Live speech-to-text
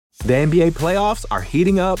The NBA playoffs are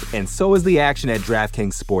heating up, and so is the action at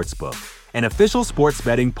DraftKings Sportsbook, an official sports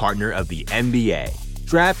betting partner of the NBA.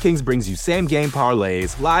 DraftKings brings you same-game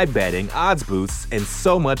parlays, live betting, odds boosts, and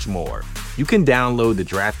so much more. You can download the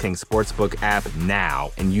DraftKings Sportsbook app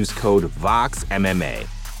now and use code VOXMMA.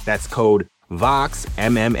 That's code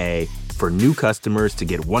VOXMMA for new customers to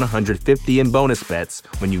get $150 in bonus bets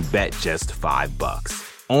when you bet just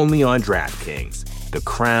 $5. Only on DraftKings. The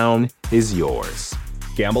crown is yours.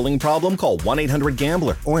 Gambling problem? Call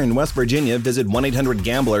 1-800-GAMBLER. Or in West Virginia, visit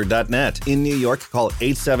 1-800-GAMBLER.net. In New York, call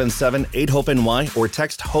 877-8-HOPE-NY or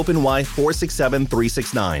text HOPE-NY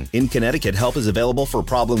 467-369. In Connecticut, help is available for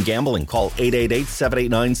problem gambling. Call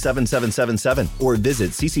 888-789-7777 or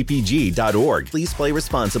visit ccpg.org. Please play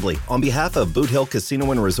responsibly. On behalf of Boot Hill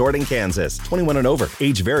Casino and Resort in Kansas, 21 and over.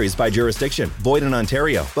 Age varies by jurisdiction. Void in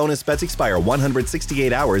Ontario. Bonus bets expire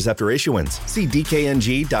 168 hours after issuance. See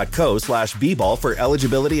dkng.co/bball for eligibility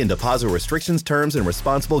and deposit restrictions, terms, and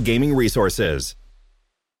responsible gaming resources.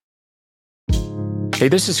 Hey,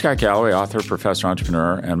 this is Scott Galloway, author, professor,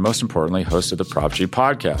 entrepreneur, and most importantly, host of the Prop G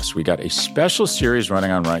podcast. We got a special series running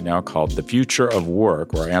on right now called The Future of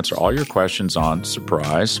Work, where I answer all your questions on,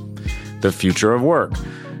 surprise, the future of work.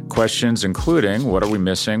 Questions including, what are we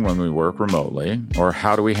missing when we work remotely? Or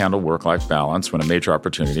how do we handle work-life balance when a major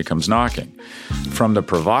opportunity comes knocking? From the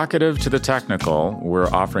provocative to the technical, we're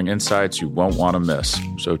offering insights you won't want to miss.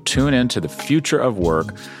 So tune in to The Future of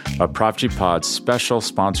Work, a Prop G Pod special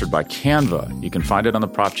sponsored by Canva. You can find it on the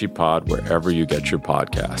Prop G Pod wherever you get your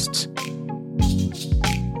podcasts.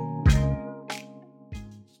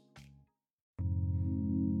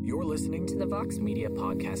 You're listening to the Vox Media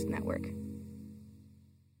Podcast Network.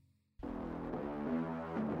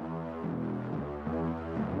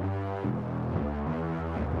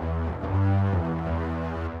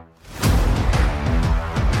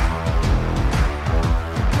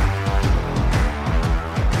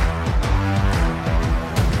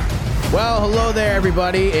 Well, hello there,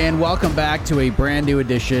 everybody, and welcome back to a brand new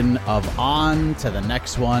edition of On to the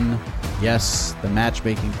Next One. Yes, the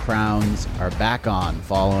matchmaking crowns are back on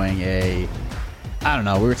following I don't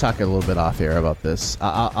know, we were talking a little bit off air about this.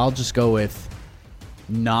 I'll just go with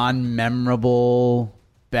non-memorable,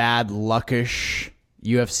 bad luckish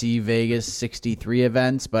UFC Vegas 63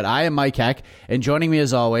 events. But I am Mike Heck, and joining me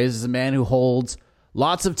as always is a man who holds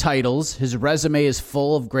lots of titles. His resume is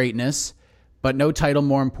full of greatness, but no title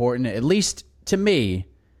more important, at least to me,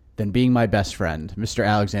 than being my best friend, Mr.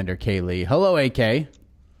 Alexander K. Lee. Hello, AK.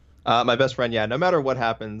 My best friend, yeah. No matter what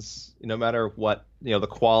happens, no matter what, the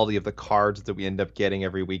quality of the cards that we end up getting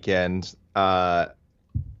every weekend, what's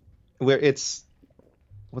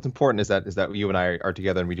important is that you and I are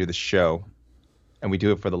together and we do the show, and we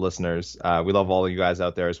do it for the listeners. We love all of you guys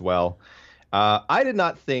out there as well. I did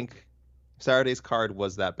not think Saturday's card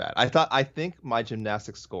was that bad. I think my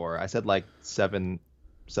gymnastics score, I said like 7.5.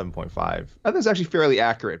 I think it's actually fairly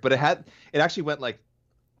accurate, but it actually went like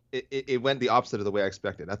it went the opposite of the way I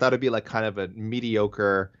expected. I thought it'd be like kind of a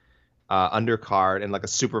mediocre undercard and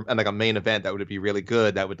like a main event that would be really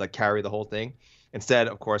good, that would like carry the whole thing. Instead,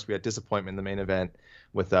 of course, we had disappointment in the main event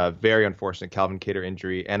with a very unfortunate Calvin Kattar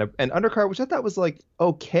injury and an undercard, which I thought was like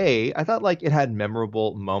okay. I thought like it had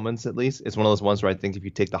memorable moments at least. It's one of those ones where I think if you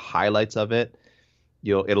take the highlights of it,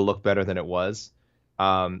 it'll look better than it was.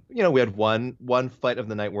 We had one fight of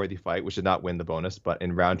the night worthy fight, which did not win the bonus, but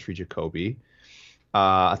in Roundtree Jacoby.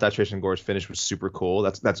 I thought Trajan Gore's finish was super cool.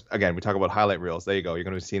 That's again, we talk about highlight reels. There you go. You're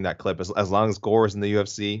going to be seeing that clip as long as Gore is in the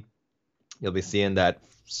UFC. You'll be seeing that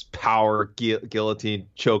power guillotine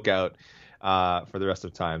choke out for the rest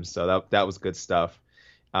of time. So that was good stuff.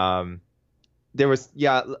 There was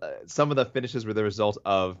some of the finishes were the result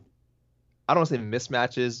of, I don't want to say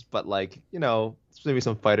mismatches, but like maybe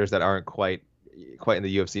some fighters that aren't quite in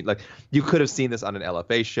the UFC. Like you could have seen this on an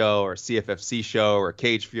LFA show or CFFC show or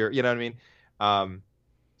Cage Fury. You know what I mean?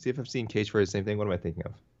 CFFC and Cage Fury are the same thing. What am I thinking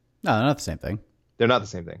of? No, they're not the same thing. They're not the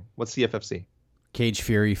same thing. What's CFFC? Cage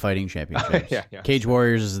Fury Fighting Championships. Yeah. Cage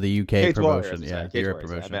Warriors is the UK Cage promotion. Warriors, yeah, Cage Europe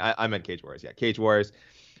Warriors. promotion. I meant Cage Warriors. Yeah, Cage Warriors,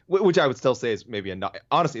 which I would still say is maybe a lot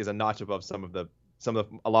of the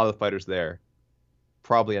a lot of the fighters there.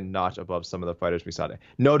 Probably a notch above some of the fighters we saw today.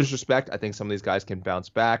 No disrespect. I think some of these guys can bounce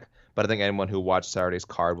back, but I think anyone who watched Saturday's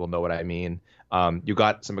card will know what I mean. You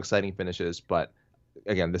got some exciting finishes, but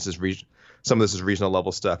again, some of this is regional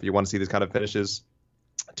level stuff. You want to see these kind of finishes,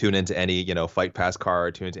 tune into any, Fight Pass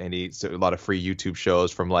card, tune into a lot of free YouTube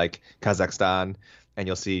shows from like Kazakhstan, and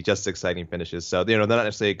you'll see just exciting finishes. So, they're not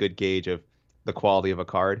necessarily a good gauge of the quality of a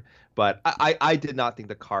card, but I did not think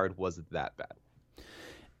the card was that bad.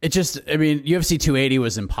 UFC 280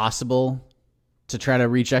 was impossible to try to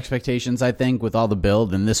reach expectations, I think, with all the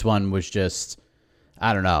build. And this one was just,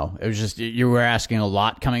 I don't know. It was just, you were asking a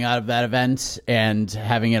lot coming out of that event, and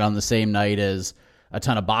having it on the same night as a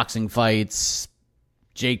ton of boxing fights,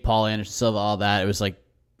 Jake Paul, Anderson Silva, all that. It was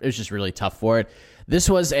just really tough for it. This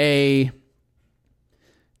is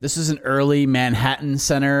an early Manhattan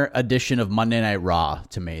Center edition of Monday Night Raw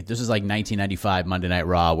to me. This is like 1995 Monday Night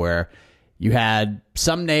Raw, where you had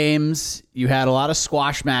some names, you had a lot of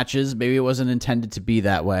squash matches. Maybe it wasn't intended to be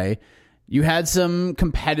that way. You had some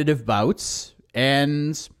competitive bouts,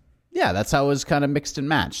 and yeah, that's how it was kind of mixed and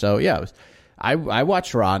matched. So yeah, I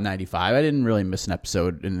watched Raw in 95. I didn't really miss an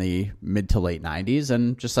episode in the mid to late 90s,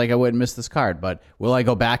 and just like I wouldn't miss this card. But will I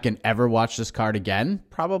go back and ever watch this card again?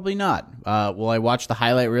 Probably not. Will I watch the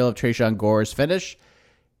highlight reel of Trayshawn Gore's finish?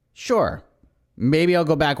 Sure. Maybe I'll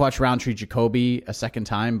go back, watch Roundtree Jacoby a second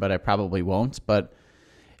time, but I probably won't. But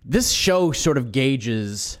this show sort of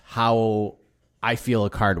gauges how I feel a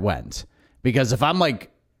card went. Because if I'm like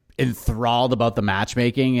enthralled about the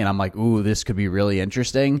matchmaking and I'm like, ooh, this could be really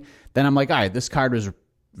interesting, then I'm like, all right, this card was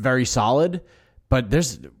very solid, but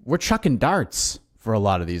we're chucking darts for a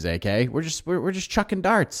lot of these, AK. We're just chucking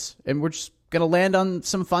darts, and we're just gonna land on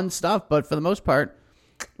some fun stuff, but for the most part,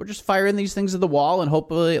 we're just firing these things at the wall, and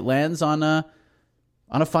hopefully it lands on a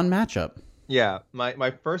fun matchup. Yeah,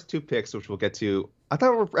 my first two picks, which we'll get to, I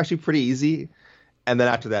thought were actually pretty easy. And then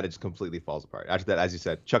after that, it just completely falls apart. After that, as you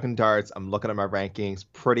said, chucking darts, I'm looking at my rankings,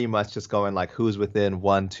 pretty much just going like who's within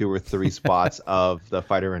 1, 2, or 3 spots of the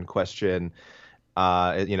fighter in question.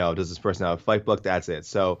 Does this person have a fight book? That's it.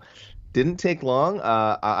 So didn't take long.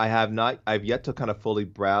 I've yet to kind of fully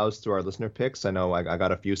browse through our listener picks. I know I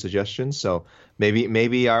got a few suggestions. So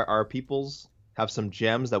maybe our peoples have some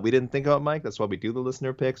gems that we didn't think about, Mike. That's why we do the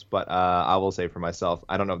listener picks. But I will say for myself,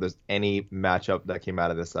 I don't know if there's any matchup that came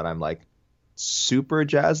out of this that I'm like super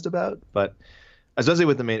jazzed about, but especially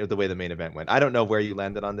with the way the main event went. I don't know where you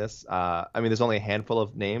landed on this. I mean, there's only a handful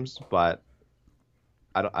of names, but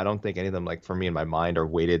I don't think any of them, like for me in my mind, are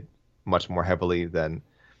weighted much more heavily than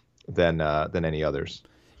any others.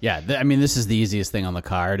 Yeah, I mean, this is the easiest thing on the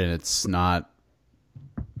card, and it's not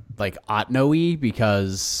like ought-no-y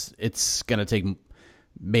because it's gonna take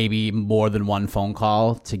maybe more than one phone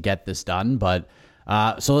call to get this done. But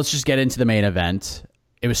so let's just get into the main event.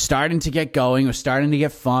 It was starting to get going. It was starting to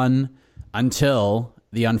get fun until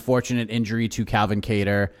the unfortunate injury to Calvin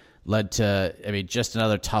Kattar led to, just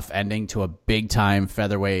another tough ending to a big-time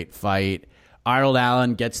featherweight fight. Arnold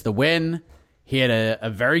Allen gets the win. He had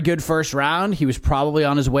a very good first round. He was probably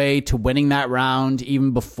on his way to winning that round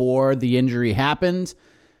even before the injury happened.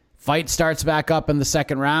 Fight starts back up in the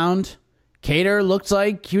second round. Kattar looked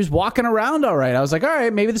like he was walking around all right. I was like, all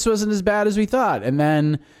right, maybe this wasn't as bad as we thought. And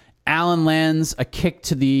then Allen lands a kick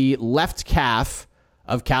to the left calf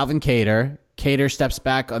of Calvin Kattar. Kattar steps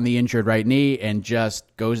back on the injured right knee and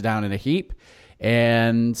just goes down in a heap.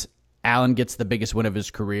 And Allen gets the biggest win of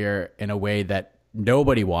his career in a way that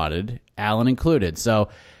nobody wanted, Allen included. So,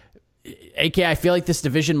 AK, I feel like this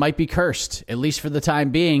division might be cursed, at least for the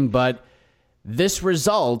time being. But this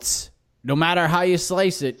result, no matter how you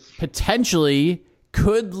slice it, potentially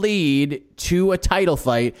could lead to a title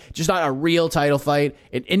fight, just not a real title fight,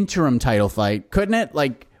 an interim title fight, couldn't it?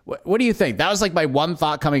 Like, what do you think? That was like my one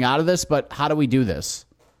thought coming out of this, but how do we do this?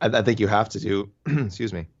 I think you have to do,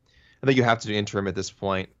 excuse me. I think you have to do interim at this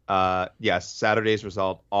point. Yes, Saturday's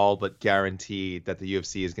result all but guaranteed that the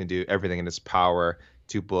UFC is going to do everything in its power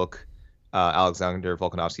to book Alexander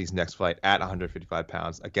Volkanovski's next fight at 155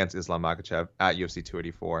 pounds against Islam Makhachev at UFC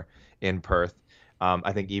 284 in Perth.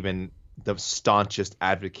 I think even the staunchest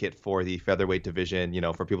advocate for the featherweight division,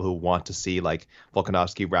 for people who want to see like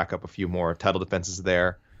Volkanovski rack up a few more title defenses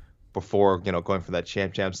there before, going for that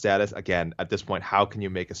champ status. Again, at this point, how can you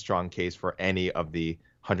make a strong case for any of the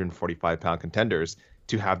 145-pound contenders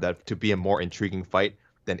to have that to be a more intriguing fight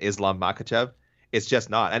than Islam Makhachev? It's just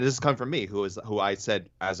not. And this is coming from me, who I said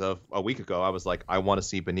as of a week ago, I was like, I want to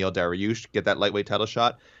see Beneil Dariush get that lightweight title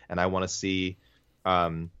shot, and I want to see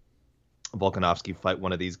Volkanovski fight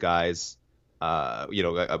one of these guys,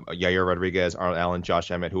 Yair Rodriguez, Arnold Allen,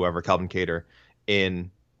 Josh Emmett, whoever, Calvin Kattar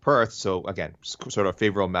in Perth. So again, sort of a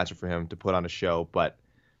favorable matchup for him to put on a show, but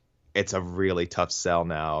it's a really tough sell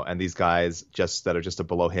now. And these guys that are just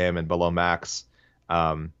below him and below Max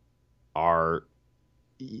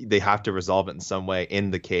they have to resolve it in some way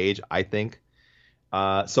in the cage, I think.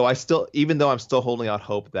 So I still, even though I'm still not holding out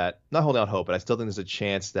hope, but I still think there's a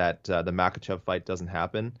chance that the Makhachev fight doesn't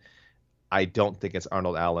happen. I don't think it's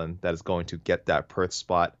Arnold Allen that is going to get that Perth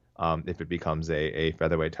spot if it becomes a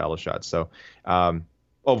featherweight title shot. So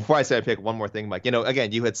Oh, before I say I pick one more thing, Mike.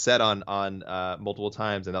 Again, you had said on multiple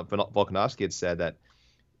times, and Volkanovski had said that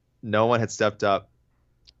no one had stepped up,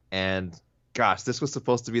 and gosh, this was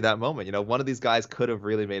supposed to be that moment. One of these guys could have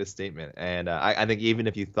really made a statement, and I think even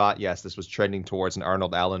if you thought yes, this was trending towards an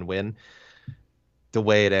Arnold Allen win, the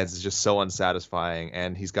way it ends is just so unsatisfying.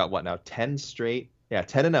 And he's got what now? 10 straight. Yeah,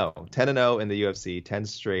 10-0. 10-0 in the UFC, 10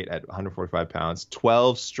 straight at 145 pounds,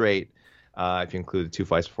 12 straight if you include the 2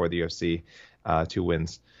 fights before the UFC, 2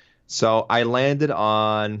 wins. So I landed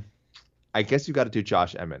on, I guess you got to do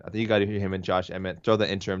Josh Emmett. I think you got to do him and Josh Emmett. Throw the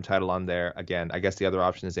interim title on there. Again, I guess the other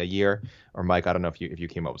option is Yair or Mike. I don't know if you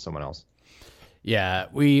came up with someone else. Yeah,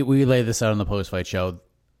 we laid this out on the post-fight show.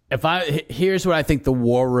 Here's what I think the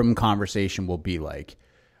war room conversation will be like.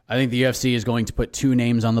 I think the UFC is going to put 2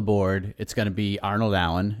 names on the board. It's going to be Arnold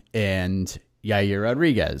Allen and Yair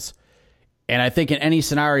Rodriguez. And I think in any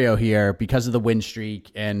scenario here, because of the win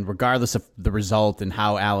streak and regardless of the result and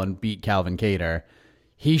how Allen beat Calvin Kattar,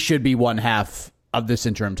 he should be one half of this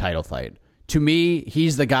interim title fight. To me,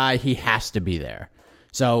 he's the guy. He has to be there.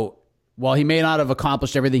 So while he may not have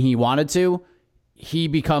accomplished everything he wanted to, he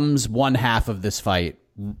becomes one half of this fight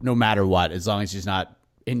no matter what, as long as he's not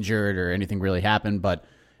injured or anything really happened. But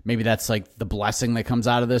maybe that's like the blessing that comes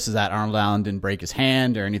out of this, is that Arnold Allen didn't break his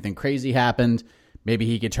hand or anything crazy happened. Maybe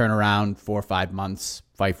he could turn around 4 or 5 months,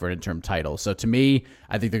 fight for an interim title. So to me,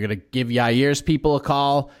 I think they're going to give Yair's people a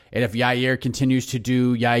call. And if Yair continues to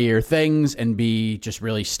do Yair things and be just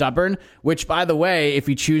really stubborn, which, by the way, if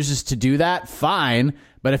he chooses to do that, fine.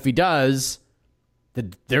 But if he does,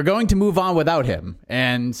 they're going to move on without him.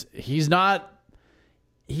 And he's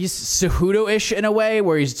Cejudo-ish in a way,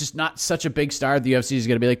 where he's just not such a big star. The UFC is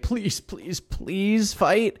going to be like, please, please, please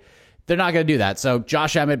fight. They're not going to do that. So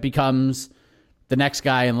Josh Emmett becomes the next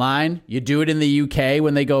guy in line. You do it in the UK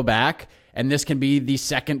when they go back, and this can be the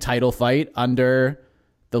second title fight under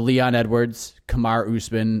the Leon Edwards, Kamaru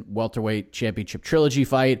Usman welterweight championship trilogy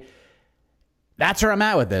fight. That's where I'm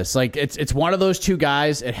at with this. Like, it's one of those 2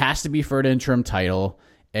 guys. It has to be for an interim title,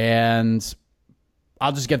 and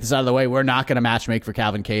I'll just get this out of the way. We're not going to matchmake for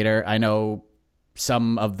Calvin Kattar. I know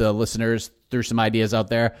some of the listeners threw some ideas out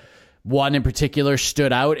there. One in particular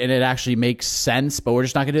stood out, and it actually makes sense, but we're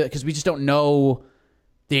just not going to do it because we just don't know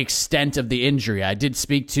the extent of the injury. I did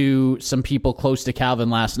speak to some people close to Calvin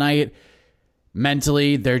last night.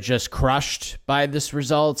 Mentally, they're just crushed by this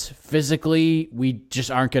result. Physically, we just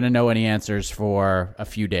aren't going to know any answers for a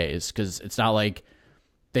few days, because it's not like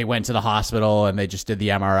they went to the hospital and they just did the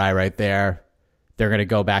MRI right there. They're going to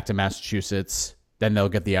go back to Massachusetts. Then they'll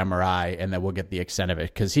get the MRI, and then we'll get the extent of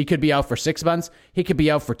it. Because he could be out for 6 months. He could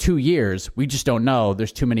be out for 2 years. We just don't know.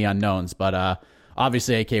 There's too many unknowns. But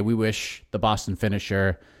obviously, AK, we wish the Boston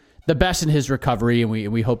finisher the best in his recovery, and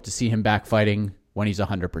we hope to see him back fighting when he's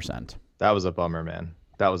 100%. That was a bummer, man.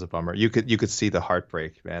 That was a bummer. You could see the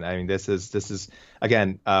heartbreak, man. I mean, this is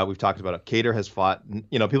again, we've talked about it. Kattar has fought.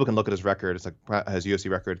 People can look at his record. It's like his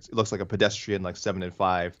UFC record. It looks like a pedestrian, like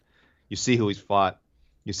 7-5. You see who he's fought.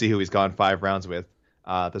 You see who he's gone 5 rounds with.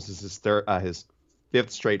 This is his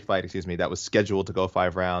 5th straight fight, that was scheduled to go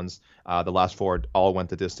 5 rounds. The last 4 all went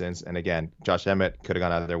the distance. And again, Josh Emmett could have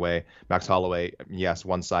gone out of their way. Max Holloway, yes,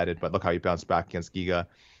 one-sided, but look how he bounced back against Giga.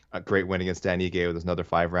 A great win against Dan Ige with another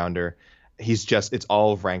 5-rounder. It's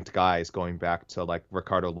all ranked guys going back to like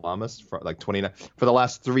Ricardo Lamas for like 29 for the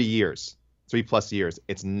last 3 years, 3+ years.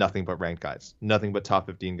 It's nothing but ranked guys, nothing but top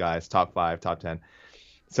 15 guys, top 5, top 10.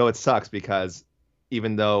 So it sucks because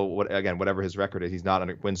even though whatever his record is, he's not on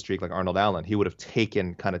a win streak like Arnold Allen. He would have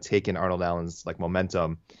taken Arnold Allen's like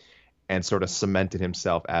momentum and sort of cemented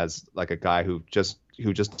himself as like a guy who just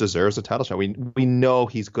deserves a title shot. We know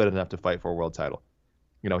he's good enough to fight for a world title.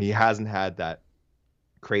 He hasn't had that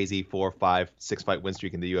crazy 4, 5, 6 fight win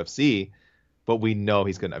streak in the UFC, but we know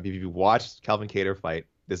he's good enough. If you watch Calvin Kattar fight,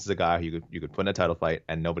 this is a guy who you could put in a title fight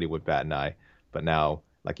and nobody would bat an eye. But now,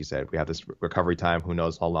 like you said, we have this recovery time. Who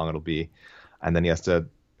knows how long it'll be? And then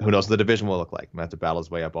who knows what the division will look like. He might have to battle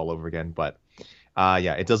his way up all over again. But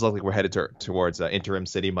it does look like we're headed towards interim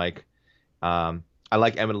city, Mike. I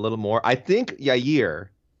like Emmett a little more. I think Yair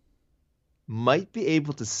might be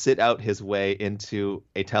able to sit out his way into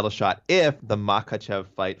a title shot if the Makhachev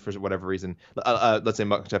fight, for whatever reason, let's say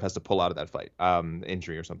Makhachev has to pull out of that fight,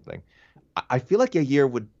 injury or something. I feel like Yair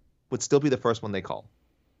would still be the first one they call.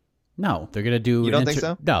 No, they're going to do... You don't think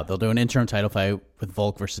so? No, they'll do an interim title fight with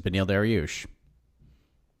Volk versus Beneil Dariush.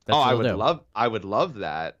 I would love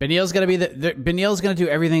that. Beneil's going to be Beneil's going to do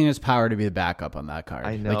everything in his power to be the backup on that card.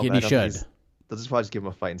 I know, and he should. They'll just probably give him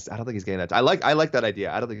a fight. I don't think he's getting that. I like that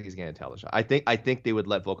idea. I don't think he's getting a title shot. I think they would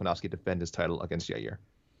let Volkanovski defend his title against Yair.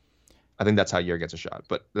 I think that's how Yair gets a shot.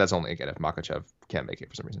 But that's only, again, if Makhachev can't make it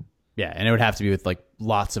for some reason. Yeah, and it would have to be with like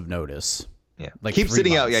lots of notice. Yeah, like keep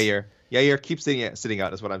sitting months. out, Yair. Yair, keep sitting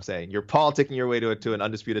out. Is what I'm saying. You're politicking your way to an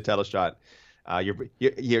undisputed title shot.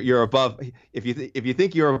 You're above. If you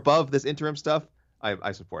think you're above this interim stuff,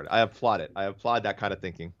 I support it. I applaud it. I applaud that kind of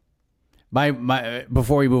thinking. My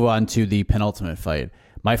before we move on to the penultimate fight,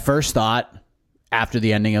 my first thought after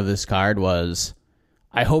the ending of this card was,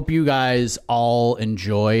 I hope you guys all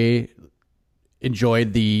enjoyed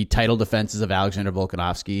the title defenses of Alexander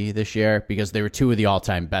Volkanovski this year, because they were two of the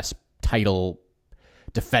all-time best title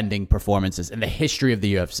defending performances in the history of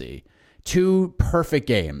the UFC. Two perfect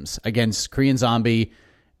games against Korean Zombie.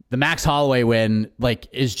 The Max Holloway win,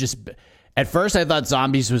 is just, at first I thought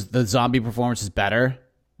the Zombie performance is better,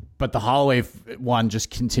 but the Holloway one just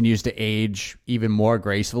continues to age even more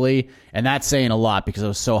gracefully, and that's saying a lot because I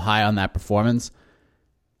was so high on that performance.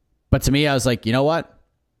 But to me, I was like, you know what?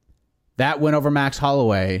 That win over Max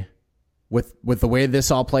Holloway, with the way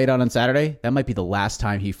this all played out on Saturday, that might be the last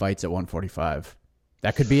time he fights at 145.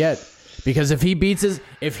 That could be it. Because if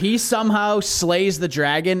he somehow slays the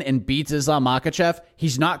dragon and beats Islam Makhachev,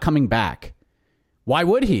 he's not coming back. Why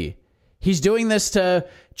would he? He's doing this to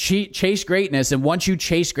chase greatness, and once you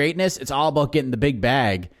chase greatness, it's all about getting the big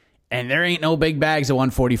bag. And there ain't no big bags at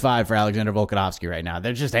 145 for Alexander Volkanovski right now.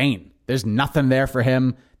 There just ain't. There's nothing there for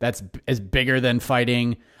him that's as bigger than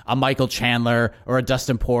fighting a Michael Chandler or a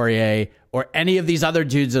Dustin Poirier or any of these other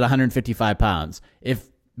dudes at 155 pounds. If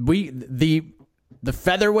the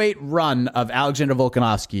featherweight run of Alexander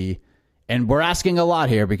Volkanovski, and we're asking a lot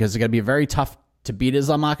here because it's going to be very tough to beat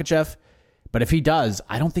Islam Makhachev, but if he does,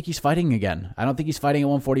 I don't think he's fighting again. I don't think he's fighting at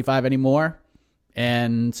 145 anymore,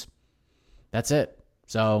 and that's it.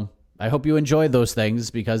 So I hope you enjoy those things,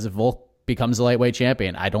 because if Volk becomes a lightweight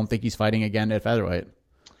champion, I don't think he's fighting again at featherweight.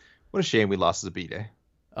 What a shame we lost Zabit, eh?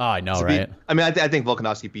 Oh, I know, right? I mean, I think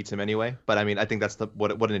Volkanovski beats him anyway, but I mean, I think that's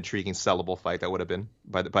what an intriguing, sellable fight that would have been.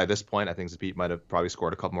 By this point, I think Zabit might have probably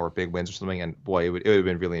scored a couple more big wins or something, and boy, it would have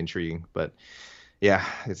been really intriguing. But yeah,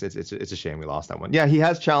 it's a shame we lost that one. Yeah, he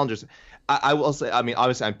has challengers. I will say, I mean,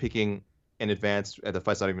 obviously I'm picking in advance. The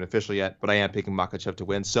fight's not even official yet, but I am picking Makhachev to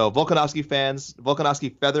win. So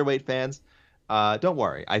Volkanovski featherweight fans, don't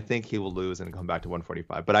worry. I think he will lose and come back to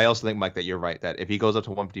 145. But I also think, Mike, that you're right, that if he goes up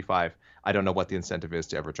to 155, I don't know what the incentive is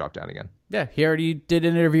to ever drop down again. Yeah, he already did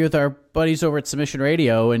an interview with our buddies over at Submission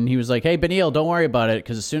Radio, and he was like, hey, Beneil, don't worry about it,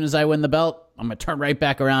 because as soon as I win the belt, I'm going to turn right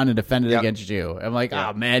back around and defend it against you. I'm like,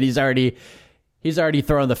 oh, man, he's already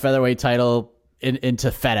thrown the featherweight title into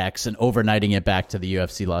FedEx and overnighting it back to the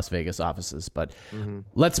UFC Las Vegas offices. But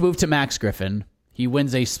let's move to Max Griffin. He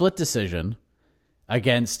wins a split decision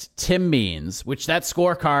against Tim Means, which that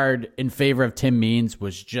scorecard in favor of Tim Means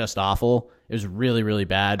was just awful. It was really, really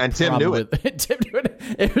bad. And Tim knew it. Tim knew it.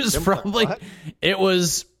 It was probably, it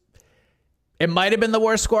might have been the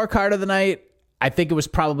worst scorecard of the night. I think it was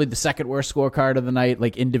probably the second worst scorecard of the night,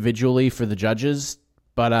 individually for the judges.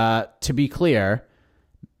 But to be clear,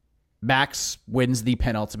 Max wins the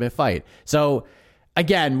penultimate fight. So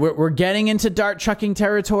again, we're getting into dart chucking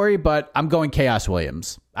territory, but I'm going Chaos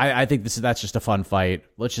Williams. I think that's just a fun fight.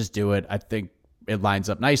 Let's just do it. I think it lines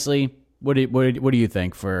up nicely. What do you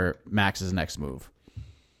think for Max's next move?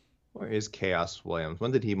 Where is Chaos Williams?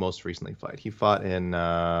 When did he most recently fight? He fought in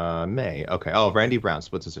May. Okay. Oh, Randy Brown,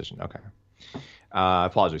 split decision. Okay.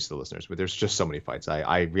 Apologies to the listeners, but there's just so many fights.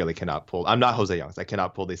 I really cannot pull. I'm not Jose Youngs. I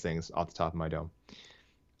cannot pull these things off the top of my dome.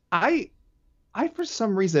 I for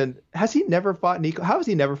some reason, has he never fought Nico? How has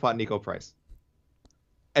he never fought Nico Price?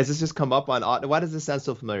 Has this just come up on? Why does this sound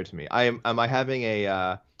so familiar to me? Am I having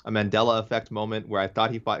a Mandela effect moment where I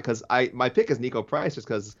thought he fought? Because my pick is Nico Price just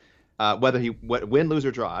because whether he win, lose,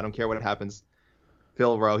 or draw, I don't care what happens.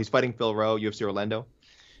 Phil Rowe, he's fighting Phil Rowe, UFC Orlando.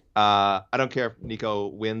 I don't care if Nico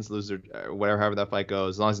wins, loses, or whatever, however that fight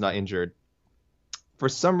goes, as long as he's not injured. For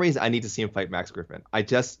some reason, I need to see him fight Max Griffin. I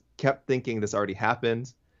just kept thinking this already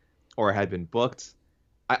happened or had been booked.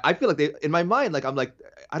 I feel like in my mind, I'm like,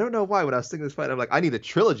 I don't know why when I was thinking this fight, I'm like, I need a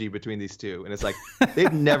trilogy between these two. And it's like,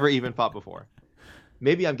 they've never even fought before.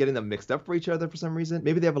 Maybe I'm getting them mixed up for each other for some reason.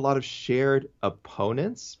 Maybe they have a lot of shared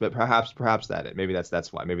opponents, but perhaps maybe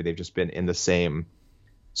that's why. Maybe they've just been in the same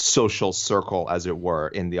social circle, as it were,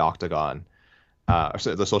 in the octagon,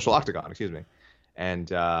 the social octagon, excuse me, and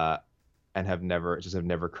have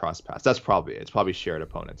never crossed paths. That's probably it. It's probably shared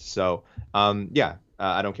opponents. So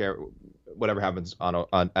I don't care whatever happens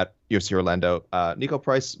at UFC Orlando. Nico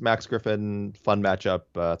Price, Max Griffin, fun matchup.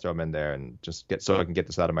 Throw him in there and just so I can get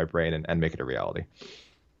this out of my brain and make it a reality.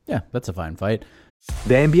 Yeah, that's a fine fight.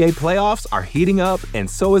 The NBA playoffs are heating up, and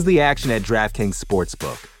so is the action at DraftKings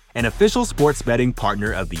Sportsbook, an official sports betting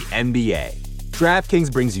partner of the NBA.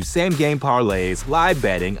 DraftKings brings you same-game parlays, live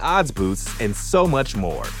betting, odds boosts, and so much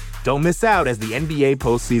more. Don't miss out as the NBA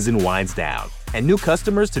postseason winds down. And new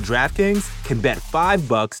customers to DraftKings can bet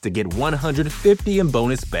 $5 to get $150 in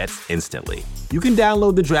bonus bets instantly. You can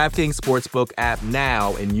download the DraftKings Sportsbook app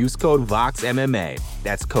now and use code VOXMMA.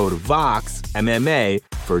 That's code VOXMMA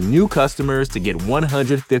for new customers to get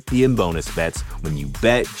 $150 in bonus bets when you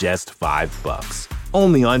bet just $5.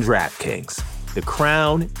 Only on DraftKings. The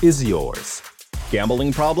crown is yours.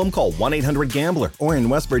 Gambling problem? Call 1-800-GAMBLER. Or in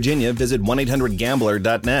West Virginia, visit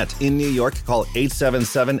 1-800-GAMBLER.net. In New York, call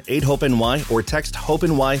 877-8-HOPE-NY or text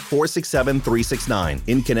HOPE-NY 467-369.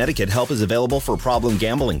 In Connecticut, help is available for problem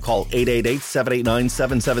gambling. Call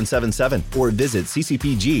 888-789-7777 or visit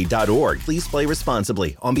ccpg.org. Please play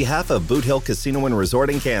responsibly. On behalf of Boot Hill Casino and Resort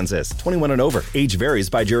in Kansas, 21 and over. Age varies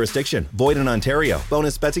by jurisdiction. Void in Ontario.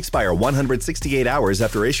 Bonus bets expire 168 hours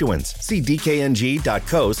after issuance. See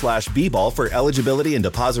dkng.co/bball for eligibility and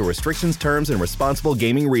deposit restrictions, terms, and responsible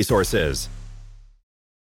gaming resources.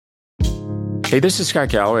 Hey, this is Scott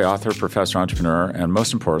Galloway, author, professor, entrepreneur, and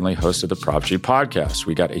most importantly, host of the Prop G podcast.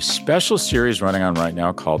 We got a special series running on right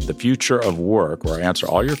now called The Future of Work, where I answer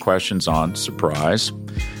all your questions on, surprise,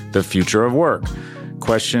 the future of work.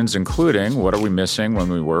 Questions including, what are we missing when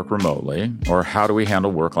we work remotely? Or how do we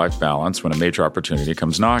handle work-life balance when a major opportunity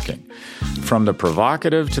comes knocking? From the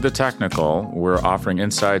provocative to the technical, we're offering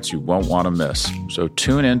insights you won't want to miss. So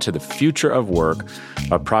tune in to The Future of Work,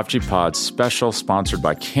 a Prop G Pod special sponsored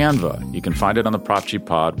by Canva. You can find it on the Prop G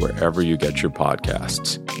Pod wherever you get your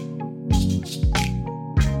podcasts.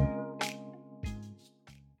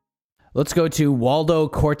 Let's go to Waldo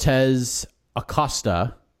Cortez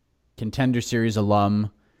Acosta. Contender Series alum,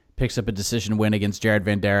 picks up a decision win against Jared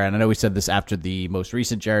Vanderaa. And I know we said this after the most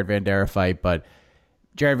recent Jared Vanderaa fight, but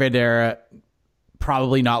Jared Vanderaa,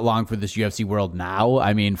 probably not long for this UFC world now.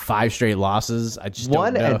 I mean, 5 straight losses. I just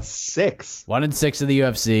don't know. 1-6. 1-6 in the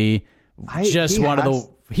UFC.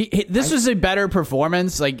 This was a better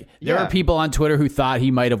performance. Like, there are people on Twitter who thought he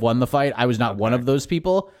might have won the fight. I was not one of those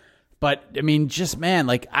people. But, I mean, just, man,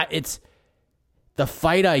 like, the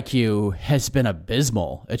fight IQ has been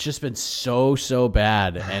abysmal. It's just been so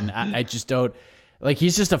bad. And I just don't, like,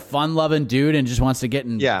 he's just a fun-loving dude and just wants to get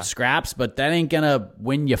in scraps, but that ain't going to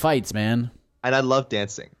win you fights, man. And I love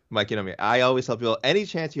dancing. Mike, you know me. I always tell people, any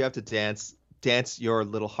chance you have to dance your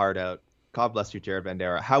little heart out. God bless you, Jared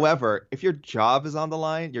Vanderaa. However, if your job is on the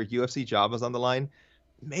line, your UFC job is on the line,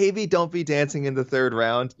 maybe don't be dancing in the third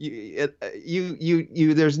round.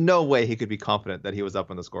 There's no way he could be confident that he was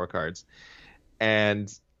up on the scorecards.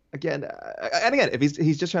 And again, if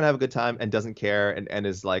he's just trying to have a good time and doesn't care and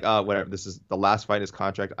is like, oh, whatever, this is the last fight in his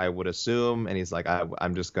contract, I would assume. And he's like,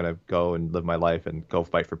 I'm just going to go and live my life and go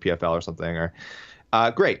fight for PFL or something. Or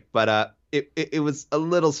great. But it was a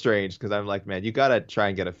little strange because I'm like, man, you got to try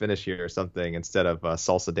and get a finish here or something instead of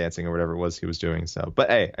salsa dancing or whatever it was he was doing. So, but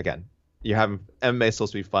hey, again, you're having MMA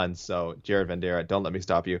supposed to be fun. So Jared Vanderaa, don't let me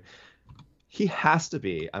stop you. He has to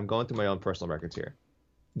be, I'm going through my own personal records here,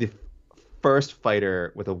 the first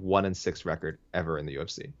fighter with a 1-6 record ever in the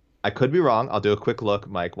UFC. I could be wrong. I'll do a quick look,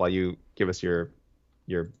 Mike, while you give us your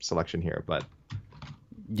selection here. But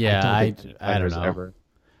yeah, I don't know. Ever.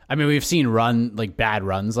 I mean, we've seen bad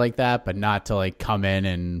runs like that, but not to like come in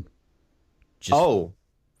and just. Oh,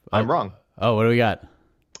 I'm wrong. Oh, what do we got?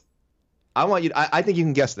 I want you. I think you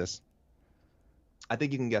can guess this. A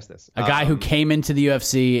guy who came into the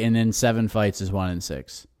UFC and in 7 fights is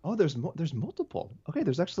 1-6. Oh, there's multiple. Okay,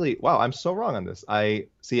 there's actually, wow, I'm so wrong on this. I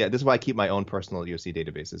see. Yeah, this is why I keep my own personal UFC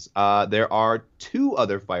databases. There are 2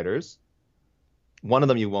 other fighters. One of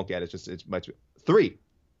them you won't get. It's might be 3.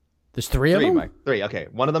 There's 3 of them? Mike. 3. Okay,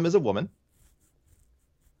 one of them is a woman.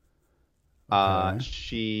 Okay.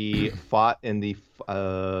 She fought in the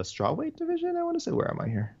strawweight division. I want to say, where am I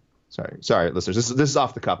here? Sorry, listeners. This is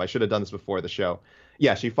off the cuff. I should have done this before the show.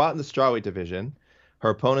 Yeah, she fought in the strawweight division. Her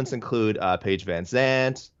opponents include Paige Van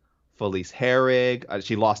Zandt, Felice Herrig.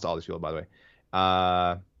 She lost to all these people, by the way.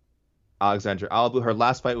 Alexandra Albu. Her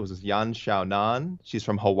last fight was with Yan Xiaonan. She's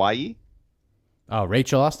from Hawaii. Oh,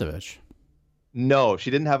 Rachel Ostovich. No, she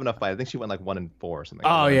didn't have enough fight. I think she went like 1-4 or something.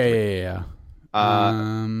 Oh, yeah.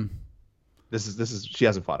 This is she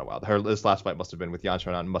hasn't fought in a while. This last fight must have been with Yan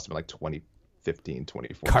Xiaonan. Must have been like 2015,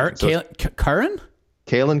 2014. Curran?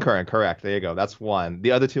 Kaylin Curran, correct. There you go. That's one.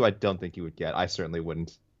 The other 2 I don't think you would get. I certainly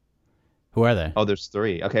wouldn't. Who are they? Oh, there's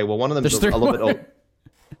 3. Okay, well, one of them is a little bit old.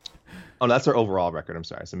 Oh, no, that's their overall record. I'm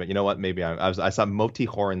sorry. So you know what? Maybe I saw Moti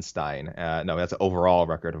Horenstein. No, that's an overall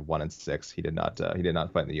record of 1-6. He did not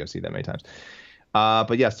fight in the UFC that many times.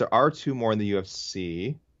 But yes, there are 2 more in the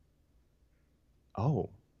UFC. Oh,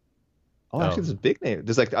 Actually, there's a big name.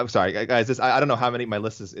 There's I'm sorry, guys. I don't know how many. My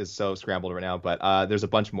list is so scrambled right now, but there's a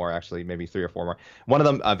bunch more actually, maybe 3 or 4 more. One of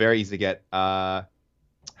them very easy to get.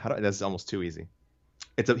 This is almost too easy.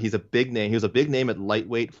 He's a big name. He was a big name at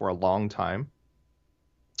lightweight for a long time.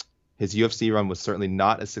 His UFC run was certainly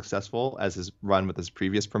not as successful as his run with his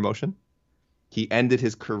previous promotion. He ended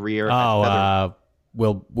his career.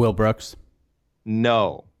 Will Brooks.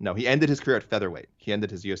 No, he ended his career at featherweight. He ended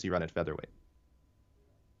his UFC run at featherweight.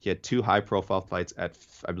 He had 2 high-profile fights at,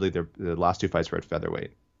 I believe, the last 2 fights were at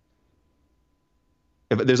featherweight.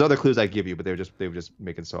 There's other clues I give you, but they were just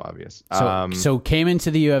making it so obvious. So came into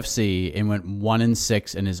the UFC and went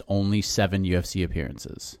 1-6 in his only 7 UFC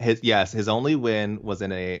appearances. His only win was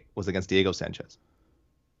against Diego Sanchez.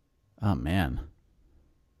 Oh man,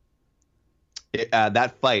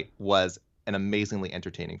 that fight was an amazingly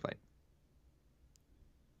entertaining fight.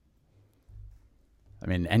 I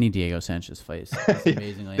mean, any Diego Sanchez fight is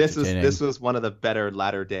amazingly entertaining. This was one of the better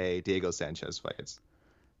latter day Diego Sanchez fights.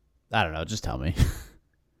 I don't know. Just tell me.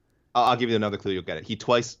 I'll give you another clue. You'll get it. He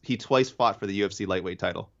twice fought for the UFC lightweight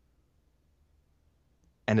title,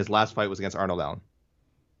 and his last fight was against Arnold Allen.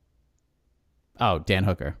 Oh, Dan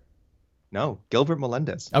Hooker. No, Gilbert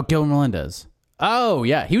Melendez. Oh, Gilbert Melendez. Oh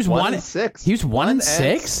yeah, he was 1-6. He was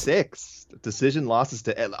 1-6. Decision losses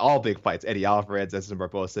to all big fights: Eddie Alvarez, Edson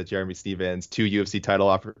Barbosa, Jeremy Stevens, 2 UFC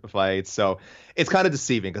title fights. So it's kind of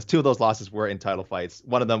deceiving because 2 of those losses were in title fights.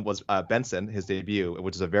 One of them was Benson, his debut,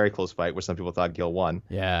 which is a very close fight where some people thought Gil won.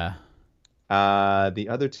 Yeah. The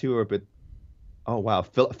other 2 are a bit. Oh wow,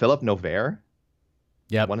 Philip Novaire.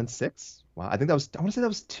 Yep. 1-6. Wow, I want to say that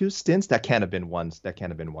was 2 stints. That can't have been one. That can't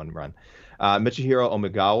have been one run. Michihiro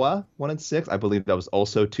Omigawa, 1-6. I believe that was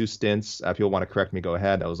also 2 stints. If people want to correct me, go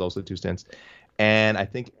ahead. That was also 2 stints. And I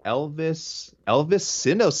think Elvis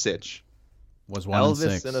Sinosic was 1-6.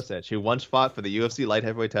 Elvis Sinosic, who once fought for the UFC light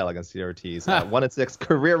heavyweight title against Cedar Ortiz. 1-6,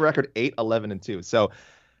 career record 8-11-2. So,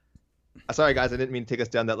 sorry guys, I didn't mean to take us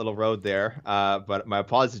down that little road there. But my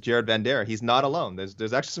apologies to Jared Bandera. He's not alone.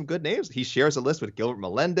 There's actually some good names. He shares a list with Gilbert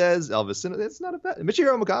Melendez, Elvis Sinosic. It's not a bad.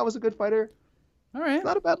 Michihiro Omigawa was a good fighter. All right, it's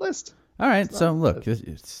not a bad list. All right, so look,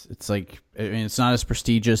 it's like, I mean, it's not as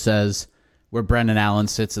prestigious as where Brendan Allen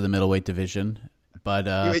sits in the middleweight division, but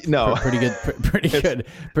no, pretty good.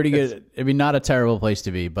 I mean, not a terrible place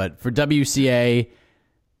to be, but for WCA,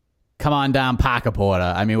 come on down,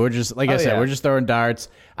 Pacaporta. I mean, we're just I said, we're just throwing darts.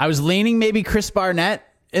 I was leaning maybe Chris Barnett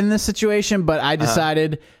in this situation, but I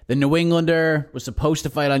decided the New Englander was supposed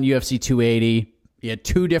to fight on UFC 280. He had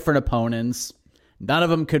 2 different opponents. None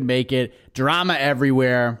of them could make it. Drama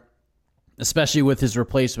everywhere, especially with his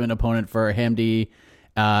replacement opponent for Hamdi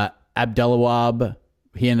Abdelawab.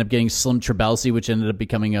 He ended up getting Slim Trabelsi, which ended up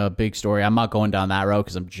becoming a big story. I'm not going down that road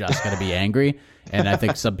because I'm just going to be angry, and I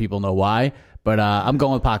think some people know why. But I'm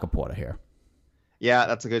going with Pacaporta here. Yeah,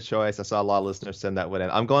 that's a good choice. I saw a lot of listeners send that one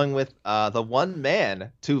in. I'm going with the one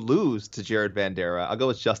man to lose to Jared Bandera. I'll go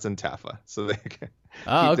with Justin Taffa. So they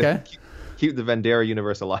can keep the Bandera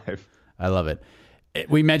universe alive. I love it.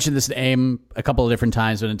 We mentioned this name a couple of different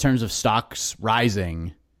times, but in terms of stocks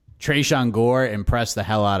rising, Tresean Gore impressed the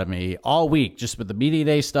hell out of me all week, just with the media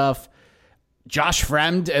day stuff. Josh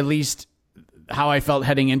Fremd, at least how I felt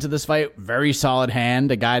heading into this fight, very solid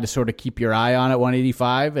hand, a guy to sort of keep your eye on at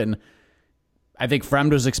 185. And I think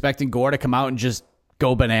Fremd was expecting Gore to come out and just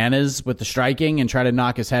go bananas with the striking and try to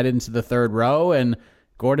knock his head into the 3rd row. And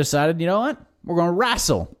Gore decided, you know what? We're going to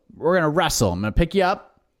wrestle. I'm going to pick you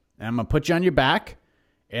up, and I'm going to put you on your back,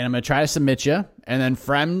 and I'm going to try to submit you. And then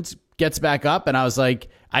Fremd gets back up, and I was like,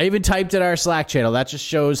 I even typed in our Slack channel. That just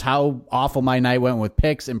shows how awful my night went with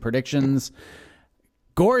picks and predictions.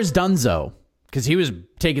 Gore is donezo because he was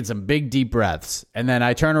taking some big, deep breaths. And then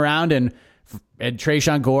I turn around, and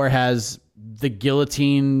Tresean Gore has the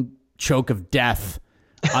guillotine choke of death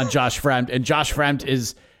on Josh Fremd. And Josh Fremd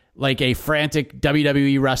is like a frantic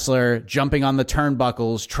WWE wrestler jumping on the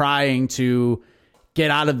turnbuckles, trying to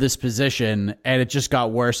get out of this position, and it just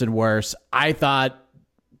got worse and worse. I thought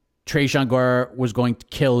Tresean Gore was going to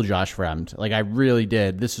kill Josh Fremd. Like, I really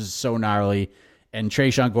did. This was so gnarly, and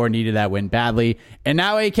Tresean Gore needed that win badly. And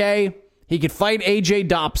now, AK, he could fight AJ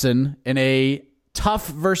Dobson in a tough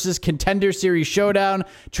versus contender series showdown.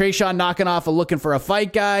 Tresean knocking off a looking for a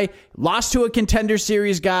fight guy. Lost to a contender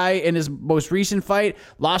series guy in his most recent fight.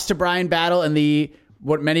 Lost to Brian Battle in the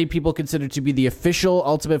what many people consider to be the official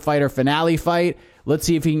Ultimate Fighter finale fight. Let's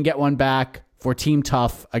see if he can get one back for Team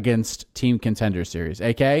Tough against Team Contender Series.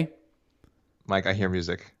 AK? Mike, I hear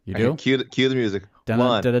music. You do? Cue the music.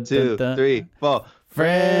 1, 2, 3, 4.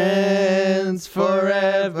 Friends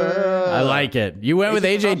forever. I like it. You went with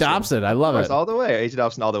AJ Dobson. I love it. All the way. AJ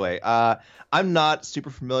Dobson all the way. I'm not super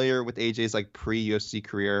familiar with AJ's like pre-UFC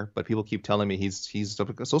career, but people keep telling me he's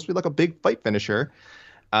supposed to be like a big fight finisher.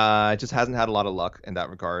 Just hasn't had a lot of luck in that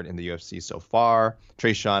regard in the UFC so far.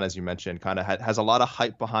 Tresean, as you mentioned, kind of has a lot of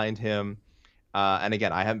hype behind him. And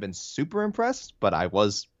again, I haven't been super impressed, but I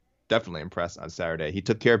was definitely impressed on Saturday. He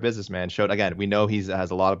took care of business, man. Showed, again, we know he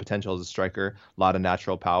has a lot of potential as a striker, a lot of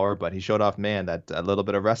natural power, but he showed off, man, that a little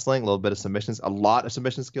bit of wrestling, a little bit of submissions, a lot of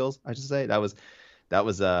submission skills, I should say. That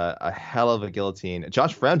was a hell of a guillotine.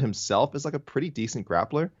 Josh Fremd himself is like a pretty decent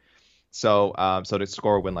grappler. So to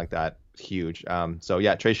score a win like that, huge. So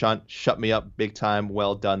yeah, Tresean, shut me up big time.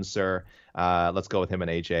 Well done, sir. Let's go with him and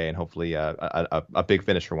AJ, and hopefully a big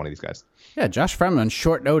finish for one of these guys. Yeah, Josh Fremd on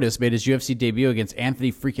short notice made his UFC debut against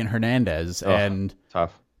Anthony freaking Hernandez, and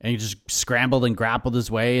tough. And he just scrambled and grappled his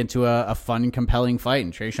way into a fun, compelling fight.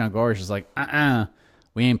 And Tresean Gore is just like,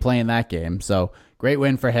 we ain't playing that game. So great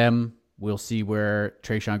win for him. We'll see where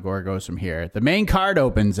Tresean Gore goes from here. The main card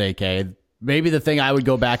opens, AK. Maybe the thing I would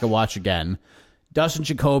go back and watch again. Dustin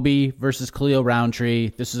Jacoby versus Khalil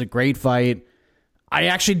Roundtree. This is a great fight.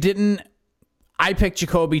 I picked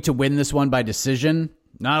Jacoby to win this one by decision.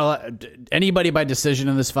 Anybody by decision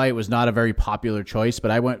in this fight was not a very popular choice,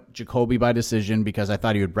 but I went Jacoby by decision because I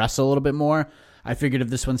thought he would wrestle a little bit more. I figured if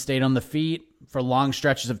this one stayed on the feet for long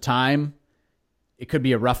stretches of time, it could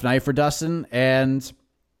be a rough night for Dustin. And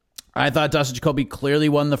I thought Dustin Jacoby clearly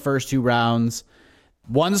won the first 2 rounds.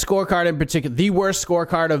 One scorecard in particular, the worst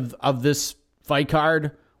scorecard of this fight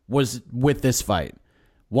card was with this fight.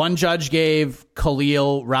 One judge gave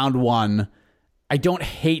Khalil round 1. I don't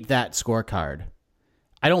hate that scorecard.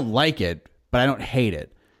 I don't like it, but I don't hate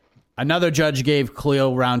it. Another judge gave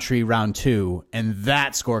Khalil Roundtree round 2, and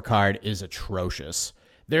that scorecard is atrocious.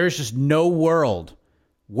 There is just no world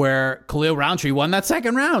where Khalil Roundtree won that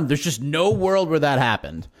second round. There's just no world where that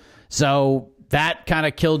happened. So that kind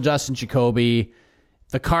of killed Dustin Jacoby.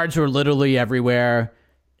 The cards were literally everywhere.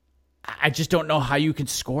 I just don't know how you can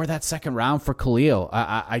score that second round for Khalil.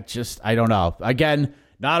 I don't know. Again,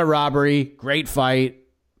 not a robbery. Great fight.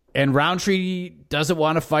 And Roundtree doesn't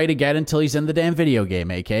want to fight again until he's in the damn video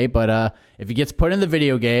game, AK. But if he gets put in the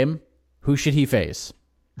video game, who should he face?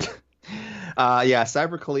 Yeah,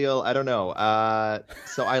 Cyber Khalil. I don't know.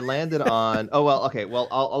 So I landed on. Oh well, okay. Well,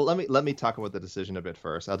 let me talk about the decision a bit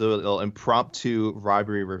first. I'll do a little impromptu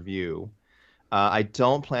robbery review. I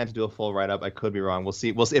don't plan to do a full write-up. I could be wrong. We'll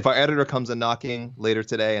see. We'll see if our editor comes in knocking later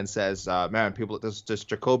today and says, "Man, people, this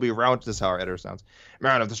Jacoby Roundtree." This is how our editor sounds.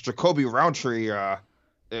 Man, if this Jacoby Roundtree,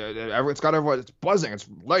 it's got everyone. It's buzzing. It's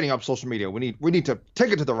lighting up social media. We need to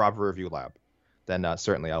take it to the robbery review lab. Then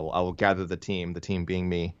certainly I will gather the team being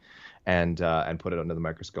me, and put it under the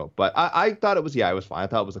microscope. But I thought it was fine. I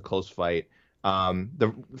thought it was a close fight.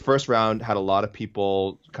 The first round had a lot of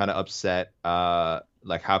people kind of upset.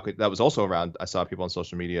 Like that was also around. I saw people on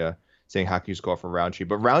social media saying how can you score for Roundtree,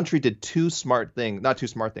 but Roundtree did not two smart things. I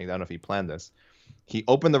don't know if he planned this. He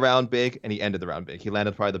opened the round big and he ended the round big. He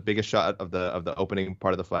landed probably the biggest shot of the opening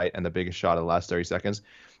part of the fight and the biggest shot of the last 30 seconds.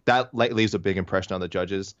 That leaves a big impression on the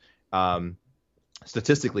judges.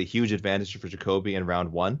 Statistically, huge advantage for Jacoby in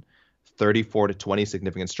round 1. 34-20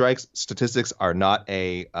 significant strikes. Statistics are not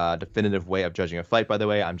a definitive way of judging a fight, by the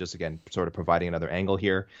way. I'm just, again, sort of providing another angle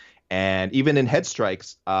here. And even in head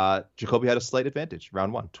strikes, Jacoby had a slight advantage,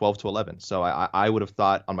 round 1, 12-11. So I would have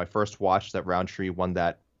thought on my first watch that Roundtree won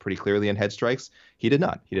that pretty clearly in head strikes. He did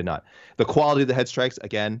not. The quality of the head strikes,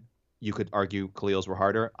 again, you could argue Khalil's were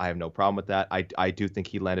harder. I have no problem with that. I do think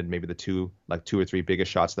he landed maybe the two or three biggest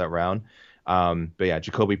shots that round. But yeah,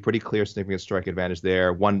 Jacoby, pretty clear significant strike advantage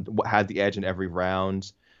there. One had the edge in every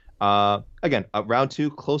round. Again, round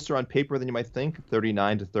 2, closer on paper than you might think,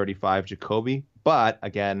 39-35 Jacoby. But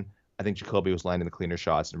again, I think Jacoby was landing the cleaner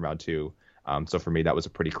shots in round 2. So for me, that was a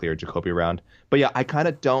pretty clear Jacoby round. But yeah, I kind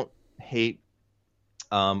of don't hate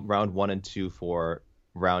round 1 and 2 for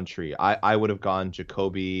Roundtree. I would have gone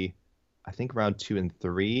Jacoby, I think round 2 and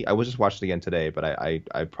 3. I was just watching it again today, but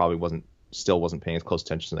I probably still wasn't paying as close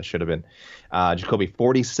attention as I should have been. Jacoby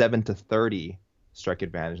 47-30 strike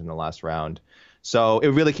advantage in the last round. So it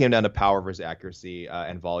really came down to power versus accuracy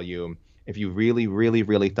and volume. If you really, really,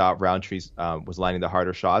 really thought Roundtree was landing the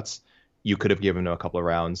harder shots, you could have given him a couple of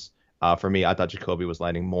rounds. For me, I thought Jacoby was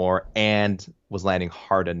landing more and was landing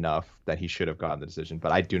hard enough that he should have gotten the decision.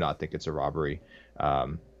 But I do not think it's a robbery.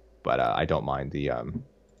 But I don't mind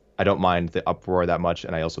the uproar that much,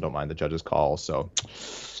 and I also don't mind the judge's call. So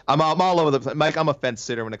I'm all over the place. Mike, I'm a fence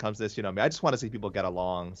sitter when it comes to this. You know me. I just want to see people get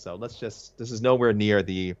along. So this is nowhere near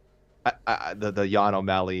the the Jan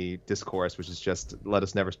O'Malley discourse, which is just let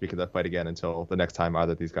us never speak of that fight again until the next time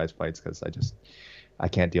either of these guys fights, because I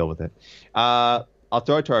can't deal with it. I'll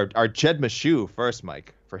throw it to our Jed Meshew first,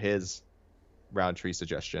 Mike, for his Roundtree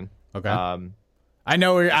suggestion. Okay. I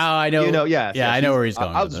know where. I know. You know, yeah. Yeah, I know where he's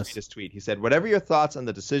going. I'll with just this. read his tweet. He said, "Whatever your thoughts on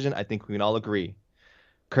the decision, I think we can all agree.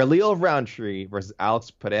 Khalil Roundtree versus Alex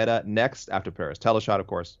Pereira next after Paris. Teleshot, of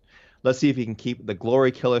course. Let's see if he can keep the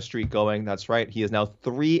Glory killer streak going. That's right. He is now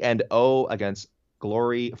 3-0 against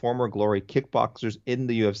former Glory kickboxers in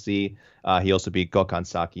the UFC. He also beat Gokhan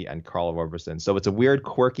Saki and Carl Roberson. So it's a weird,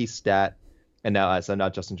 quirky stat. And now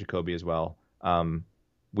Justin Jacoby as well.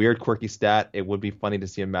 Weird, quirky stat. It would be funny to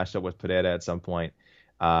see him matched up with Pereira at some point.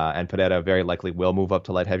 And Pereira very likely will move up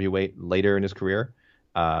to light heavyweight later in his career.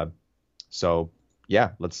 So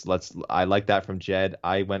yeah, I like that from Jed.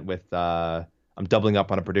 I went with I'm doubling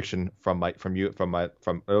up on a prediction from a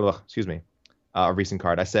recent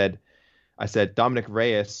card. I said Dominic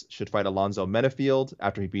Reyes should fight Alonzo Menefield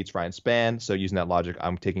after he beats Ryan Spann. So using that logic,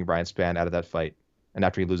 I'm taking Ryan Spann out of that fight. And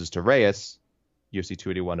after he loses to Reyes, UFC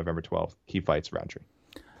 281 November 12th, he fights Roundtree.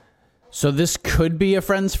 So this could be a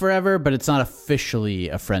Friends Forever, but it's not officially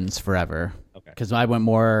a Friends Forever. Okay. Because I went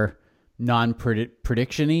more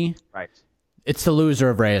non-prediction-y. Right. It's the loser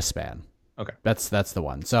of Reyes Spann. Okay. That's the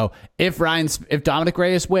one. So if Dominic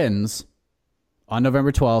Reyes wins on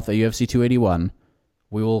November 12th at UFC 281,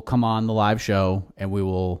 we will come on the live show and we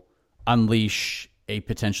will unleash a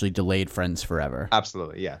potentially delayed Friends Forever.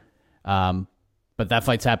 Absolutely, yeah. But that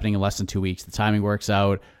fight's happening in less than 2 weeks. The timing works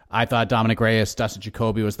out. I thought Dominic Reyes, Dustin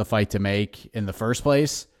Jacoby was the fight to make in the first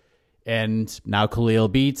place. And now Khalil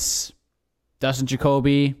beats Dustin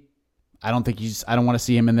Jacoby. I don't want to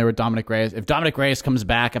see him in there with Dominic Reyes. If Dominic Reyes comes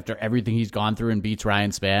back after everything he's gone through and beats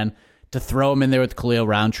Ryan Spann, to throw him in there with Khalil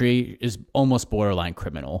Roundtree is almost borderline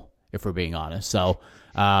criminal, if we're being honest. So,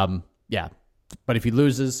 yeah. But if he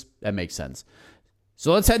loses, that makes sense.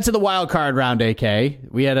 So let's head to the wild card round, AK.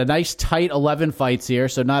 We had a nice tight 11 fights here,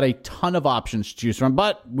 so not a ton of options to choose from,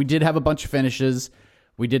 but we did have a bunch of finishes.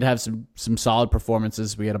 We did have some solid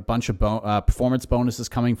performances. We had a bunch of performance bonuses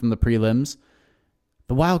coming from the prelims.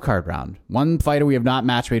 The wild card round. One fighter we have not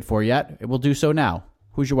match made for yet. It will do so now.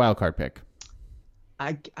 Who's your wild card pick?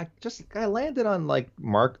 I landed on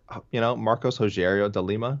Marcos Rogerio de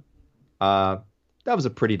Lima. That was a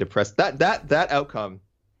pretty depressed. That outcome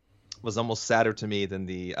was almost sadder to me than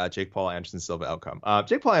the Jake Paul Anderson Silva outcome.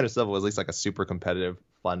 Jake Paul Anderson Silva was at least a super competitive,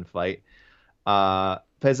 fun fight. Pezao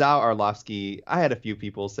Arlovsky, I had a few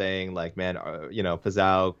people saying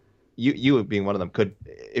Pezao, you being one of them, could,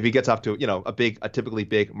 if he gets off to a typically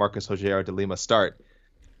big Marcos Rogerio de Lima start,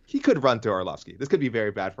 he could run through Arlovsky. This could be very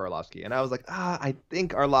bad for Arlovsky. And I was like, I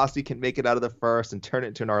think Arlovsky can make it out of the first and turn it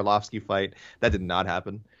into an Arlovsky fight. That did not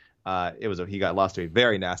happen. He got lost to a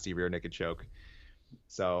very nasty rear naked choke.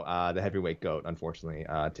 So the heavyweight GOAT, unfortunately,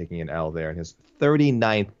 taking an L there in his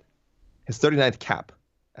 39th cap,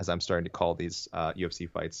 as I'm starting to call these UFC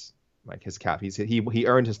fights, like his cap. He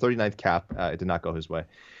earned his 39th cap. It did not go his way.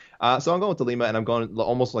 So I'm going with De Lima, and I'm going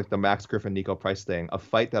almost like the Max Griffin Nico Price thing, a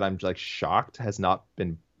fight that I'm shocked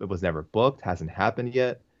it was never booked, hasn't happened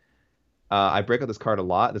yet. I break out this card a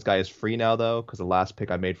lot. This guy is free now though, because the last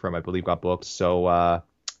pick I made for him, I believe, got booked. So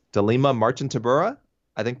De Lima, Marcin Tybura.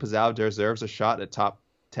 I think Pezao deserves a shot at top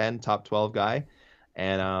 10, top 12 guy,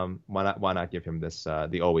 and why not give him this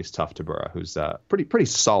the always tough Tybura, who's pretty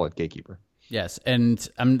solid gatekeeper. Yes, and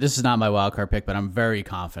this is not my wild card pick, but I'm very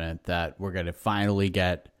confident that we're going to finally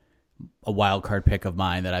get a wild card pick of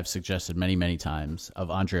mine that I've suggested many, many times of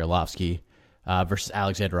Andrei Arlovsky versus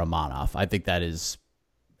Alexander Romanov. I think that is,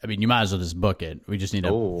 you might as well just book it. We just need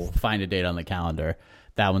to find a date on the calendar.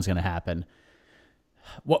 That one's going to happen.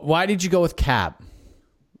 Why did you go with Cap?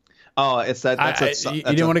 Oh, it's that. You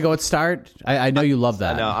didn't want to go with start? I know you love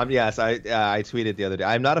that. No, I tweeted the other day.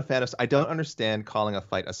 I'm not a fan of. I don't understand calling a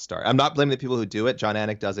fight a start. I'm not blaming the people who do it. John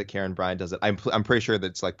Anik does it. Karen Bryan does it. I'm pretty sure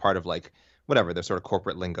that's part of whatever their sort of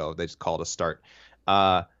corporate lingo. They just call it a start.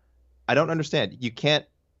 I don't understand. You can't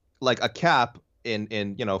a cap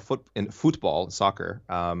in football, soccer.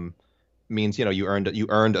 Means you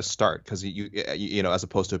earned a start because you as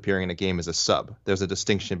opposed to appearing in a game as a sub. There's a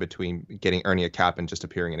distinction between earning a cap and just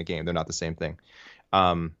appearing in a game. They're not the same thing.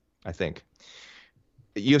 I think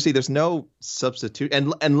UFC, there's no substitute,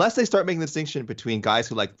 and unless they start making the distinction between guys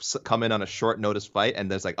who come in on a short notice fight and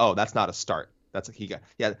there's that's not a start. That's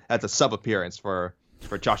a sub appearance for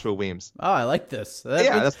Joshua Weems. Oh, I like this.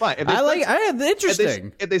 That's fine.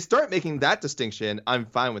 Interesting. If they start making that distinction, I'm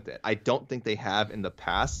fine with it. I don't think they have in the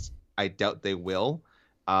past. I doubt they will.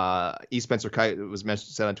 E. Spencer Kite was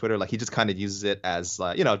said on Twitter, like he just kind of uses it as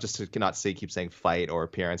just to not keep saying fight or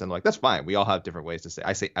appearance. And I'm like, that's fine. We all have different ways to say.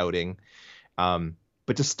 I say outing,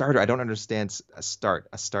 but just starter. I don't understand a start.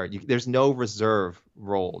 There's no reserve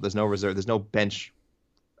role. There's no reserve. There's no bench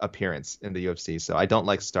appearance in the UFC. So I don't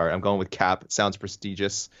like start. I'm going with cap. It sounds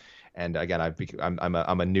prestigious. And again,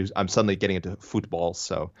 I'm suddenly getting into football,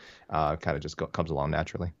 so kind of just comes along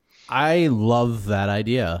naturally. I love that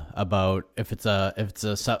idea about if it's a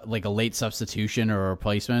like a late substitution or a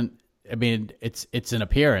replacement. I mean, it's an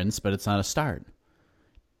appearance, but it's not a start.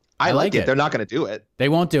 I like it. They're not going to do it. They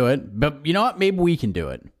won't do it. But you know what? Maybe we can do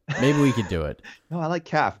it. No, I like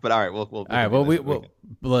calf. But all right, we'll all right. Well, we'll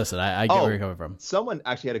listen. I get where you're coming from. Someone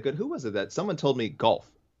actually had a good. Who was it that someone told me golf?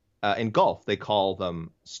 In golf, they call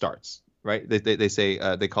them starts. Right? They say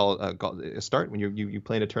they call it a start when you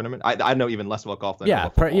play in a tournament. I know even less about golf than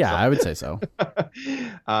football, I would say so.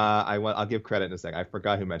 I'll give credit in a second. I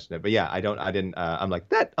forgot who mentioned it, but yeah, I didn't. I'm like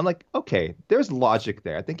that. I'm like, okay, there's logic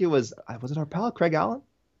there. I think it was it our pal Craig Allen?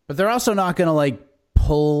 But they're also not gonna like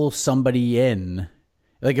pull somebody in.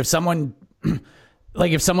 Like if someone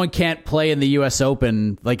can't play in the U.S.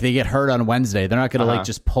 Open, like they get hurt on Wednesday, they're not gonna like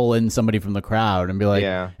just pull in somebody from the crowd and be like,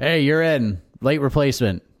 hey, you're in, late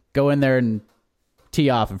replacement. Go in there and tee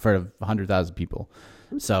off in front of 100,000 people.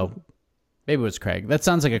 So maybe it was Craig. That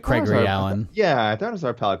sounds like a Gregory Allen. Yeah, I thought it was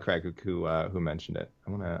our pal Craig who mentioned it.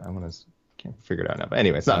 I wanna can't figure it out now. But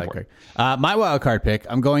anyway, it's not important. My wild card pick.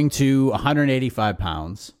 I'm going to 185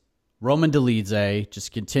 pounds. Roman Dolidze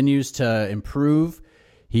just continues to improve.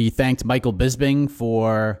 He thanked Michael Bisping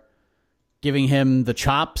for giving him the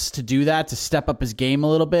chops to do that, to step up his game a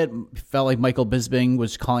little bit. Felt like Michael Bisping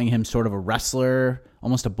was calling him sort of a wrestler,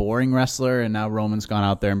 almost a boring wrestler, and now Roman's gone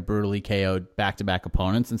out there and brutally KO'd back-to-back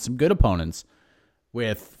opponents, and some good opponents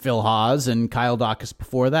with Phil Hawes and Kyle Dawkins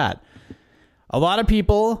before that. A lot of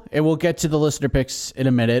people, and we'll get to the listener picks in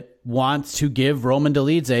a minute, want to give Roman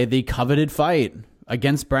Dolidze the coveted fight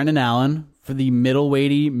against Brendan Allen for the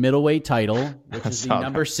middleweight title, which is the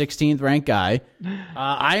number 16th ranked guy.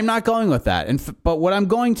 I'm not going with that. But what I'm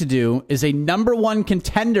going to do is a number one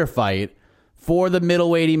contender fight for the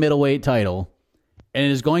middleweight title. And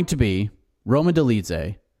it is going to be Roman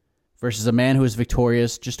Dolidze versus a man who was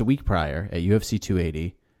victorious just a week prior at UFC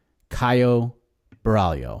 280, Caio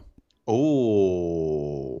Borralho.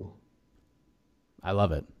 Oh. I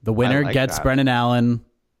love it. The winner gets that. Brendan Allen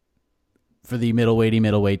for the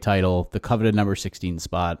middleweight title, the coveted number 16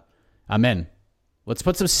 spot. I'm in. Let's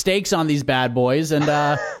put some stakes on these bad boys, and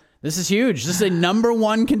this is huge. This is a number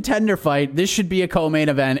one contender fight. This should be a co-main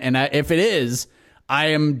event, and if it is, I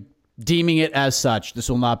am deeming it as such. This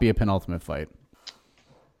will not be a penultimate fight.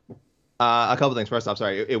 A couple things. First off,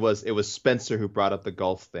 sorry, it was Spencer who brought up the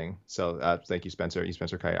golf thing. So thank you, Spencer.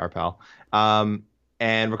 Spencer Kai, our pal.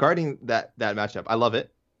 And regarding that matchup, I love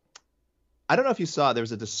it. I don't know if you saw, there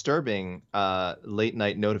was a disturbing late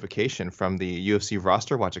night notification from the UFC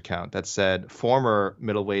roster watch account that said former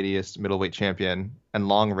middleweight champion and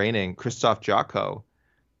long reigning Krzysztof Jotko,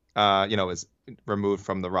 is removed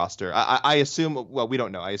from the roster. I assume, well, we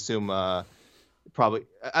don't know. I assume probably,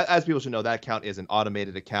 as people should know, that account is an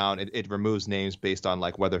automated account. It removes names based on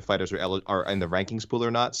like whether fighters are in the rankings pool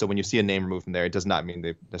or not. So when you see a name removed from there, it does not mean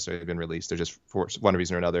they've necessarily been released. They're just, for one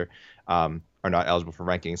reason or another, are not eligible for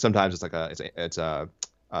ranking. Sometimes it's like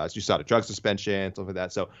you saw a drug suspension, stuff like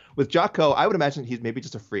that. So with Jotko, I would imagine he's maybe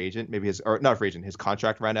just a free agent. Maybe not a free agent. His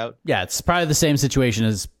contract ran out. Yeah, it's probably the same situation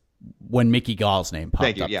as when Mickey Gall's name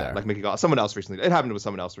popped up. Yeah, there. Like Mickey Gall. Someone else recently. It happened with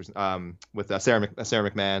someone else recently. With Sarah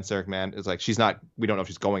McMahon. Sarah McMahon is like, she's not. We don't know if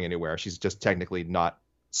she's going anywhere. She's just technically not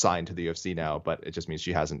signed to the UFC now, but it just means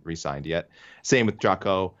she hasn't re-signed yet. Same with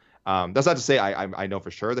Jotko. That's not to say I know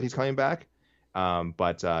for sure that he's coming back.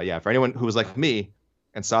 But for anyone who was like me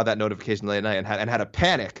and saw that notification late at night and had a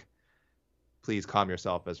panic, please calm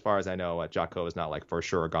yourself. As far as I know, Jotko is not like for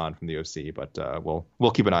sure gone from the UFC, but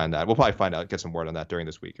we'll keep an eye on that. We'll probably find out, get some word on that during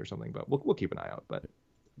this week or something, but we'll keep an eye out. But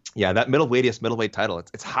yeah, that middleweight title,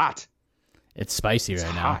 it's hot. It's spicy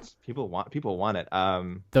right now. People want it.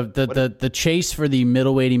 The chase for the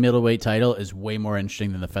middleweight title is way more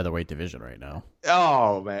interesting than the featherweight division right now.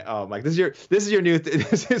 Oh man, Mike, this is your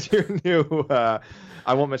new.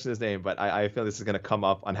 I won't mention his name, but I feel this is going to come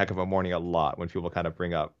up on Heck of a Morning a lot when people kind of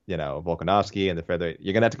bring up, Volkanovski and the featherweight.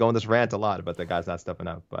 You're going to have to go on this rant a lot about the guy's not stepping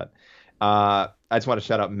up. But I just want to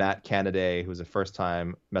shout out Matt Canaday, who's a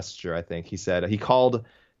first-time messenger, I think. He said he called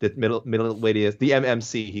the middleweight, the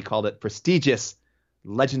MMC, he called it prestigious,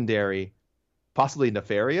 legendary, possibly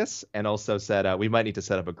nefarious, and also said we might need to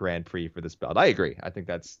set up a Grand Prix for this belt. I agree. I think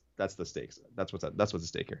that's the stakes. That's what's at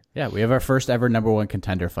stake here. Yeah, we have our first ever number 1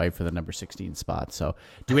 contender fight for the number 16 spot. So,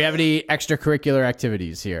 do we have any extracurricular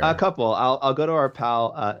activities here? A couple. I'll go to our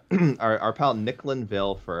pal our pal Nick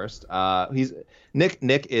Linville first.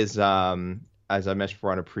 Nick is as I mentioned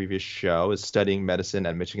before on a previous show, is studying medicine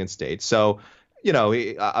at Michigan State. So,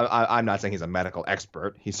 I'm not saying he's a medical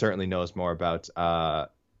expert. He certainly knows more about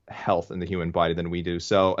health in the human body than we do.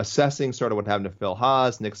 So assessing sort of what happened to Phil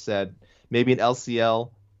Haas, Nick said maybe an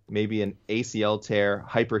LCL, maybe an ACL tear,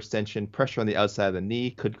 hyperextension, pressure on the outside of the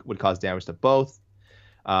knee would cause damage to both.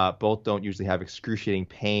 Both don't usually have excruciating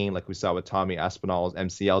pain like we saw with Tommy Aspinall's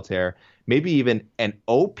MCL tear. Maybe even an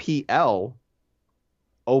OPL,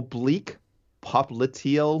 oblique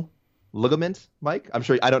popliteal ligament, Mike. I'm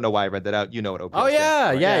sure. I don't know why I read that out. You know what OPL is.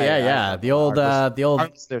 Yeah. The old. Our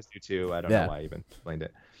listeners do too. I don't know why I even explained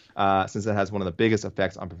it. Since it has one of the biggest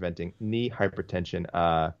effects on preventing knee hypertension.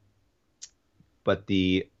 But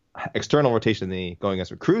the external rotation of the knee, going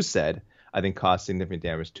as what Cruz said, I think caused significant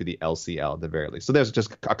damage to the LCL at the very least. So there's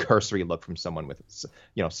just a cursory look from someone with,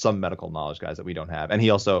 some medical knowledge, guys, that we don't have. And he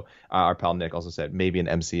also, our pal Nick also said maybe an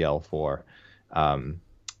MCL for Calvin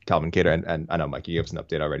Kattar. And I know, Mike, you gave us an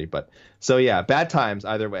update already. But so, yeah, bad times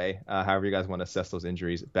either way. However you guys want to assess those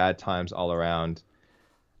injuries, bad times all around.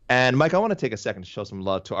 And, Mike, I want to take a second to show some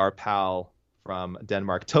love to our pal from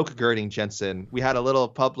Denmark, Toke Gerding Jensen. We had a little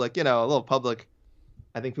public,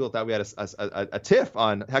 I think people thought we had a tiff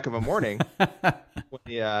on Heck of a Morning.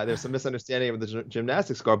 There's some misunderstanding of the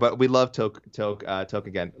gymnastics score, but we love Toke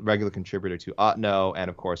again, regular contributor to Otno and,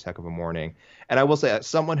 of course, Heck of a Morning. And I will say,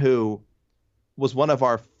 someone who was one of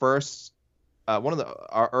our first,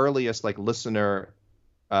 our earliest listener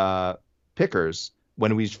pickers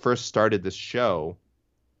when we first started this show.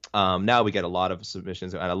 Now we get a lot of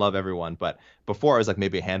submissions, and I love everyone. But before, it was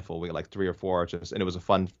maybe a handful. We got 3 or 4, and it was a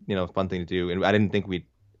fun thing to do. And I didn't think we'd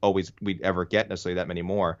ever get necessarily that many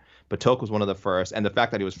more. But Toke was one of the first, and the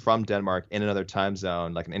fact that he was from Denmark in another time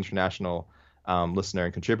zone, like an international listener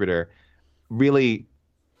and contributor, really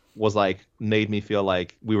was made me feel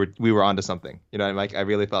like we were onto something. I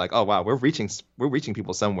really felt like, oh wow, we're reaching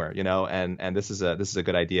people somewhere. And this is a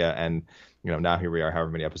good idea. And now here we are, however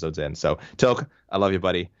many episodes in. So Toke, I love you,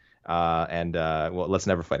 buddy. Well, let's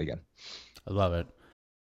never fight again. I love it.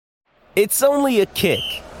 It's only a kick,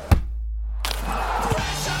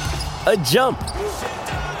 a jump,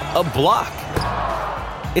 a block.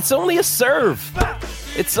 It's only a serve.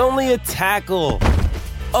 It's only a tackle,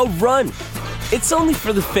 a run. It's only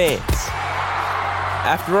for the fans.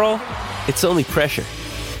 After all, it's only pressure.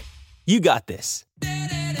 You got this.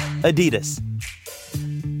 Adidas.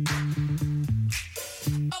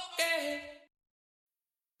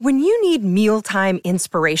 When you need mealtime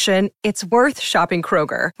inspiration, it's worth shopping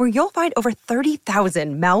Kroger, where you'll find over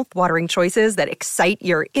 30,000 mouth-watering choices that excite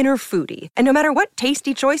your inner foodie. And no matter what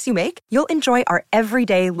tasty choice you make, you'll enjoy our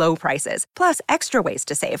everyday low prices, plus extra ways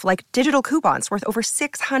to save, like digital coupons worth over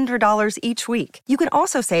 $600 each week. You can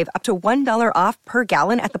also save up to $1 off per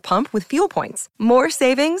gallon at the pump with fuel points. More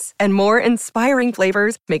savings and more inspiring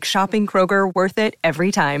flavors make shopping Kroger worth it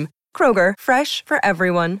every time. Kroger, fresh for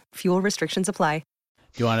everyone. Fuel restrictions apply.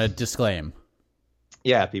 Do you want to disclaim?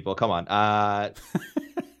 Yeah, people, come on.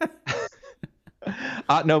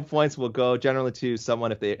 No points will go generally to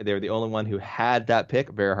someone if they're the only one who had that pick.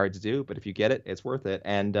 Very hard to do, but if you get it, it's worth it.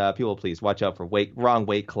 And people, please watch out for wrong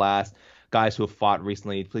weight class. Guys who have fought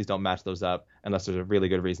recently, please don't match those up unless there's a really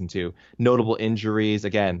good reason to. Notable injuries,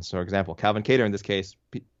 again, so for example, Calvin Kattar in this case,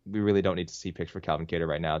 we really don't need to see picks for Calvin Kattar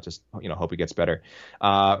right now. Just hope he gets better.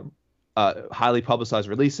 Highly publicized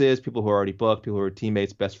releases, people who are already booked, people who are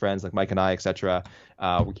teammates, best friends like Mike and I, etc.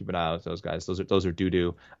 We're keeping an eye out those guys. Those are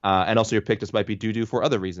doo-doo. And also your pick just might be doo-doo for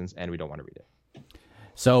other reasons, and we don't want to read it.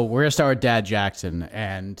 So we're gonna start with Dad Jackson,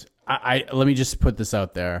 and I let me just put this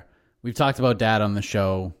out there. We've talked about Dad on the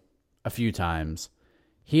show a few times.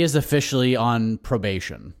 He is officially on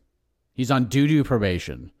probation. He's on doo-doo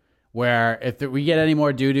probation, where if we get any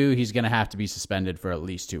more doo-doo, he's gonna have to be suspended for at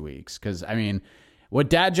least 2 weeks. Because what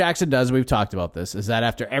Dad Jackson does, we've talked about this, is that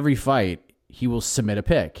after every fight, he will submit a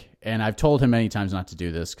pick. And I've told him many times not to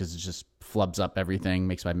do this because it just flubs up everything,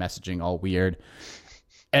 makes my messaging all weird.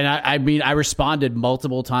 And I responded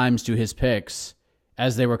multiple times to his picks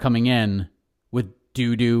as they were coming in with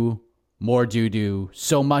doo-doo, more doo-doo,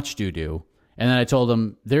 so much doo-doo. And then I told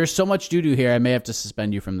him, there's so much doo-doo here, I may have to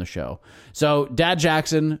suspend you from the show. So Dad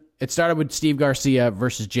Jackson, it started with Steve Garcia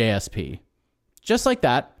versus JSP. Just like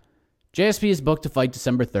that. JSP is booked to fight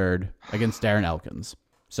December 3rd against Darren Elkins.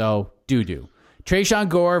 So, doo-doo. Trayshawn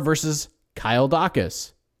Gore versus Kyle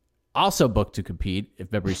Dawkins. also booked to compete,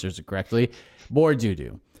 if memory serves it correctly. More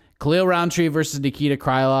doo-doo. Khalil Roundtree versus Nikita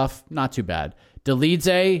Krylov, not too bad.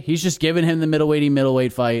 Dolidze, he's just giving him the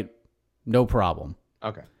middleweight fight. No problem.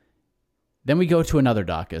 Okay. Then we go to another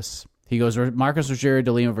Dacus. He goes Marcos Rogerio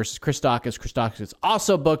de Lima versus Chris Dacus. Chris Dacus is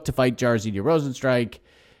also booked to fight Jairzinho Rosenstrike.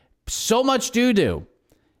 So much doo-doo.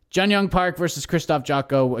 Jun Young Park versus Christoph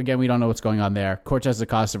Jocko. Again, we don't know what's going on there. Cortez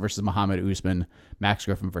Acosta versus Muhammad Usman. Max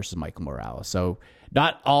Griffin versus Michael Morales. So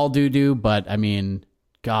not all doo-doo, but I mean,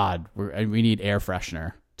 God, we need air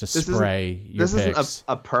freshener to spray your picks. This isn't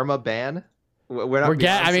a perma ban. We're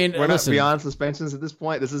not beyond suspensions at this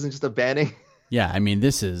point. This isn't just a banning. Yeah, I mean,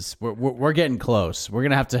 we're getting close. We're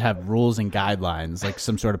gonna have to have rules and guidelines, like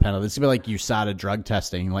some sort of penalty. It's gonna be like USADA drug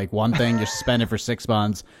testing. Like one thing, you're suspended for 6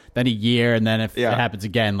 months, then a year, and then if it happens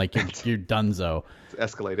again, like you're donezo.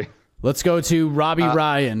 It's escalating. Let's go to Robbie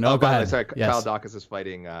Ryan. Go ahead. Sorry, yes. Kyle Dacus is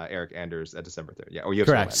fighting Eric Anders at December 3rd. Yeah, or UFC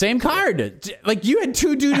correct. Same card. Like you had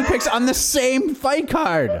 2 doo-doo picks on the same fight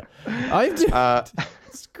card.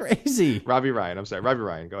 It's crazy. Robbie Ryan.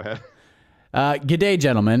 Go ahead. Good day,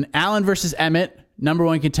 gentlemen. Allen versus Emmett, number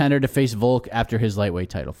 1 contender to face Volk after his lightweight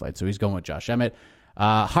title fight. So he's going with Josh Emmett.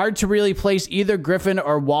 Hard to really place either Griffin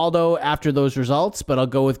or Waldo after those results, but I'll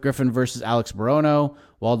go with Griffin versus Alex Morono,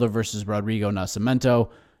 Waldo versus Rodrigo Nascimento.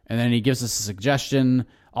 And then he gives us a suggestion.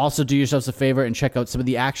 Also, do yourselves a favor and check out some of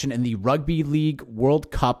the action in the Rugby League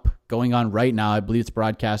World Cup going on right now. I believe it's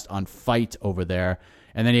broadcast on Fight over there.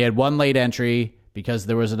 And then he had one late entry because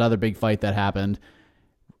there was another big fight that happened.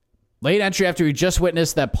 Late entry after we just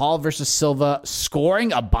witnessed that Paul versus Silva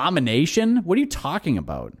scoring abomination. What are you talking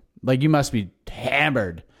about? Like, you must be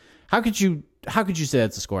hammered. How could you say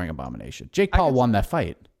that's a scoring abomination? Jake Paul won that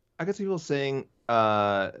fight. I could see people saying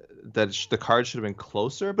that the card should have been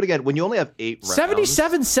closer. But again, when you only have 8 rounds...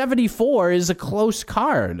 77-74 is a close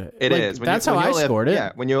card. It is. That's how I scored it.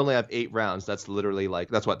 Yeah, when you only have 8 rounds, that's literally like...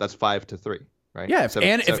 That's 5-3, right? Yeah,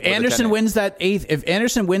 if Anderson wins that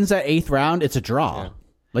 8th round, it's a draw. Yeah.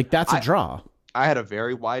 Like, that's a draw. I had a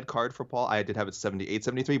very wide card for Paul. I did have it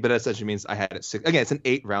 78-73, but that essentially means I had it 6. Again, it's an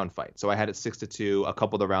 8-round fight. So I had it 6-2. A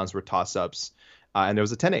couple of the rounds were toss-ups. And there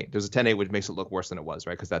was a 10-8. There was a 10-8, which makes it look worse than it was,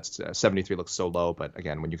 right? Because that's 73 looks so low. But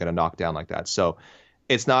again, when you get a knockdown like that. So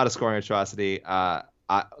it's not a scoring atrocity.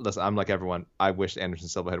 Listen, I'm like everyone. I wish Anderson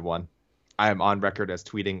Silva had won. I am on record as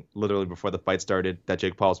tweeting literally before the fight started that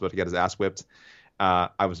Jake Paul was about to get his ass whipped.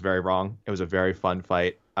 I was very wrong. It was a very fun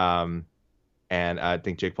fight. And I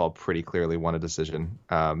think Jake Paul pretty clearly won a decision.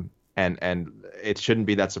 And it shouldn't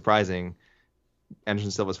be that surprising.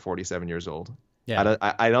 Anderson Silva's 47 years old. Yeah.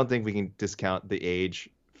 I don't think we can discount the age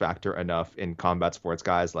factor enough in combat sports,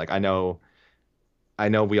 guys. Like, I know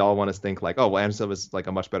we all want to think like, oh, well, Anderson Silva's like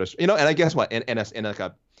a much better, and I guess what in like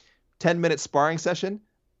a 10-minute sparring session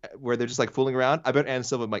where they're just like fooling around, I bet Anderson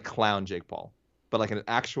Silva might clown Jake Paul. But like in an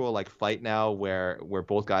actual like fight now where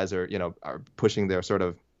both guys are pushing their sort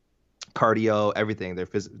of cardio, everything, their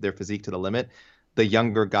physique to the limit, the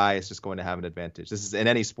younger guy is just going to have an advantage. This is in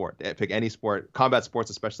any sport. Pick any sport, combat sports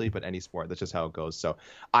especially, but any sport. That's just how it goes. So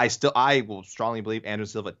I will strongly believe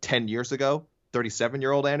Anderson Silva 10 years ago,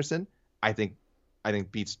 37-year-old Anderson, I think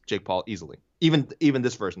beats Jake Paul easily. Even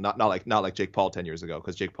this version, not like Jake Paul 10 years ago,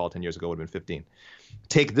 because Jake Paul 10 years ago would have been 15.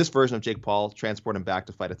 Take this version of Jake Paul, transport him back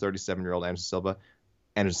to fight a 37-year-old Anderson Silva.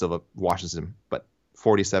 Anderson Silva washes him, but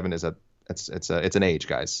 47 is it's an age,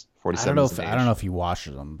 guys. 47. I don't know if he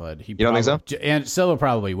washes them, but he. You don't think so? And Silva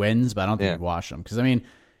probably wins, but I don't think he'd wash them because I mean,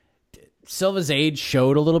 Silva's age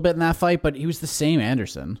showed a little bit in that fight, but he was the same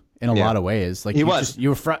Anderson in a lot of ways. Like we would have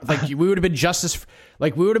been we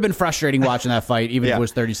would have been frustrating watching that fight, even if it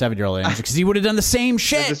was 37-year-old Anderson, because he would have done the same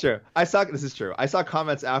shit. This is true. I saw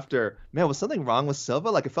comments after, man, was something wrong with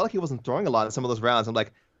Silva? Like, it felt like he wasn't throwing a lot in some of those rounds. I'm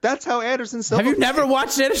like, that's how Anderson Silva. Have you never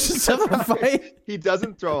watched Anderson Silva fight? He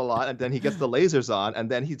doesn't throw a lot, and then he gets the lasers on, and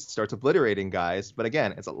then he starts obliterating guys. But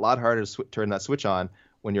again, it's a lot harder to turn that switch on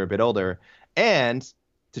when you're a bit older. And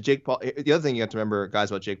to Jake Paul, the other thing you have to remember, guys,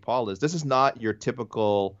 about Jake Paul is this is not your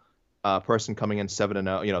typical person coming in 7-0,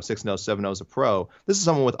 6-0, 7-0 as a pro. This is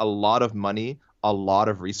someone with a lot of money, a lot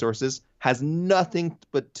of resources, has nothing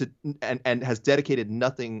and has dedicated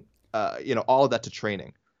nothing, all of that to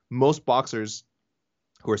training. Most boxers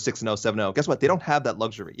who are 6-0, 7-0, guess what? They don't have that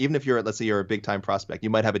luxury. Even if let's say you're a big time prospect,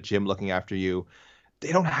 you might have a gym looking after you.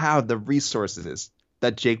 They don't have the resources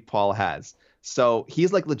that Jake Paul has. So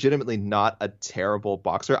he's like legitimately not a terrible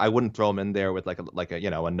boxer. I wouldn't throw him in there with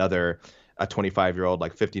another 25-year-old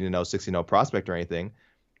like 15-0, 16-0 prospect or anything.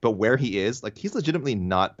 But where he is, like, he's legitimately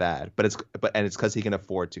not bad. But it's because he can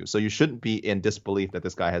afford to. So you shouldn't be in disbelief that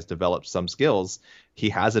this guy has developed some skills.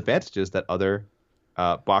 He has advantages that other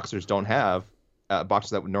boxers don't have.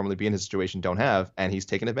 boxers that would normally be in his situation don't have, and he's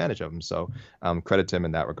taken advantage of them. So credit to him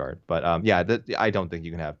in that regard. But I don't think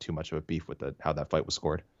you can have too much of a beef with how that fight was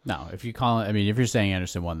scored. No, if you call it, I mean, if you're saying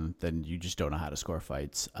Anderson won, then you just don't know how to score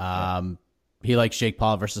fights. He likes Jake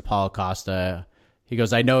Paul versus Paulo Costa. He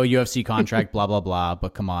goes, I know UFC contract, blah, blah, blah,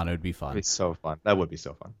 but come on, it would be fun. It'd be so fun. That would be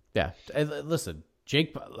so fun. Yeah. Listen,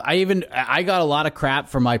 Jake, I got a lot of crap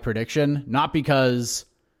for my prediction, not because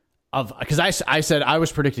I said I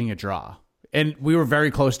was predicting a draw, and we were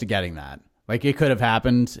very close to getting that. Like, it could have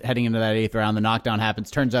happened heading into that 8th round. The knockdown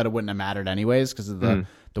happens. Turns out it wouldn't have mattered anyways because of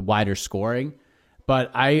the wider scoring.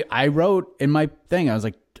 But I wrote in my thing, I was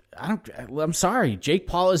like, I'm sorry. Jake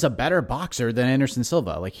Paul is a better boxer than Anderson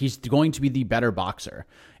Silva. Like, he's going to be the better boxer.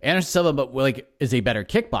 Anderson Silva, but like, is a better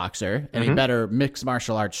kickboxer and a better mixed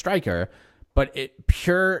martial arts striker. But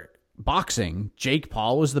pure boxing, Jake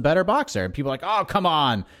Paul was the better boxer. And people are like, oh, come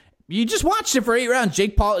on. You just watched it for 8 rounds.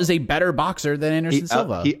 Jake Paul is a better boxer than Anderson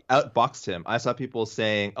Silva. He outboxed him. I saw people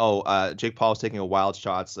saying, Jake Paul was taking a wild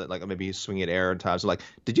shots, like maybe he's swinging at air in times. So, like,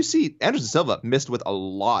 did you see Anderson Silva missed with a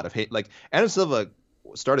lot of hate? Like, Anderson Silva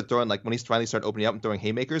started throwing, like, when he finally started opening up and throwing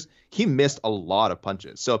haymakers, he missed a lot of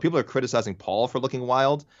punches. So people are criticizing Paul for looking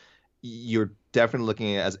wild. You're definitely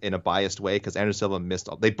looking at it as in a biased way because Anderson Silva missed.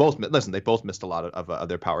 They both missed a lot of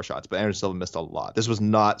their power shots, but Anderson Silva missed a lot. This was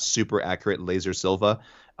not super accurate laser Silva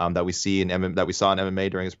that we saw in MMA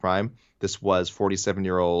during his prime. This was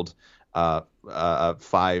 47-year-old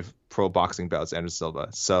 5 pro boxing bouts Anderson Silva.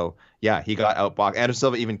 So yeah, he got outboxed. Anderson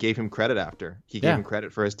Silva even gave him credit after. He gave him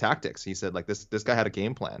credit for his tactics. He said, like, this guy had a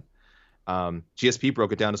game plan. GSP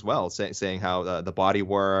broke it down as well, saying how the body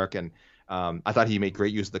work and. I thought he made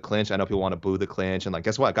great use of the clinch. I know people want to boo the clinch, and like,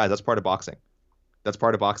 guess what, guys? That's part of boxing. That's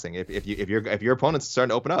part of boxing. If your opponent's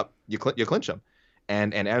starting to open up, you clinch them,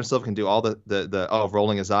 and Anderson Silva can do all the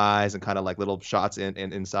rolling his eyes and kind of like little shots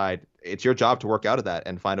inside. It's your job to work out of that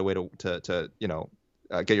and find a way to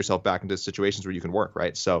get yourself back into situations where you can work,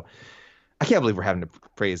 right? So I can't believe we're having to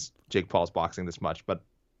praise Jake Paul's boxing this much, but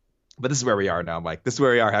this is where we are now, Mike. This is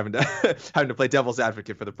where we are having to play devil's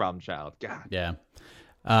advocate for the problem child. God. Yeah.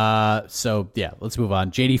 So yeah, let's move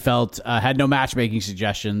on. JD Felt had no matchmaking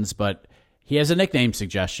suggestions, but he has a nickname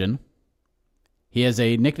suggestion. I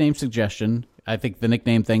think the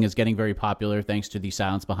nickname thing is getting very popular thanks to the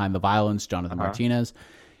silence behind the violence, Jonathan Martinez.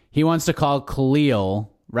 He wants to call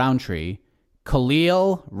Khalil Roundtree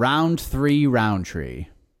Round 3 Roundtree.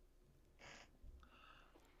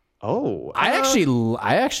 Oh,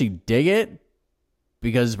 I actually dig it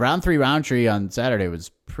because Round 3 Roundtree on Saturday was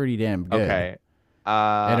pretty damn good. Okay.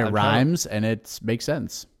 And it rhymes, and it makes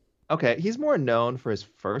sense. Okay, he's more known for his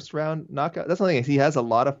first round knockout. That's the thing. He has a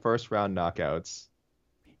lot of first round knockouts.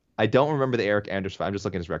 I don't remember the Eric Anders fight. I'm just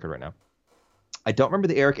looking at his record right now. I don't remember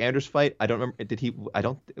the Eric Anders fight. I don't remember.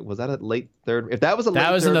 Was that a late third? If that was a late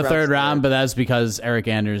that was in the third round, but but that's because Eric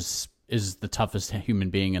Anders is the toughest human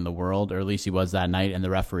being in the world, or at least he was that night, and the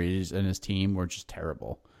referees and his team were just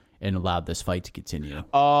terrible and allowed this fight to continue. This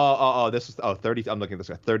was 30. I'm looking at this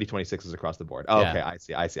guy. 30-26 is across the board. Oh, yeah. Okay, I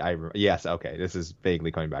see. I remember. Yes, okay. This is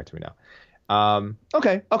vaguely coming back to me now.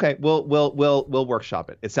 Okay. We'll workshop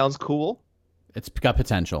it. It sounds cool. It's got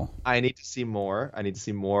potential. I need to see more. He's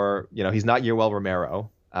not Yoel Romero.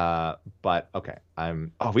 But okay.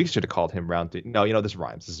 We should have called him round 3. No, this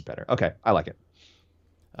rhymes. This is better. Okay, I like it.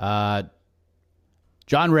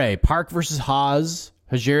 John Ray, Park versus Haas,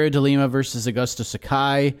 Hajira de Lima versus Augusto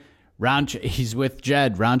Sakai. He's with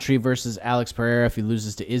Jed. Roundtree versus Alex Pereira if he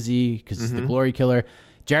loses to Izzy because he's the glory killer.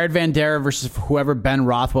 Jared Vandera versus whoever Ben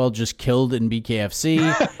Rothwell just killed in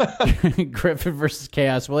BKFC. Griffin versus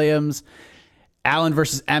Chaos Williams. Allen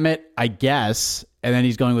versus Emmett, I guess. And then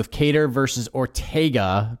he's going with Cater versus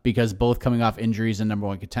Ortega because both coming off injuries and number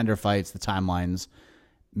 1 contender fights, the timelines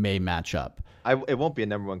may match up. It won't be a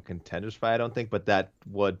number 1 contenders fight, I don't think, but that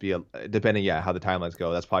would be depending, how the timelines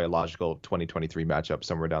go. That's probably a logical 2023 matchup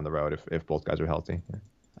somewhere down the road if both guys are healthy.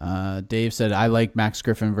 Dave said, I like Max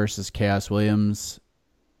Griffin versus Chaos Williams.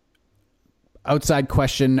 Outside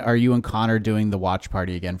question, are you and Connor doing the watch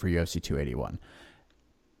party again for UFC 281?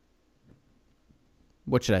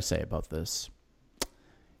 What should I say about this?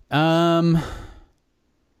 If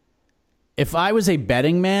I was a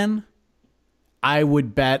betting man, I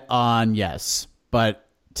would bet on yes, but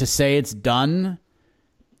to say it's done,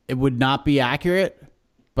 it would not be accurate,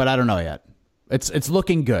 but I don't know yet. It's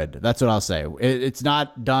looking good. That's what I'll say. It's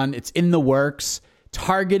not done. It's in the works,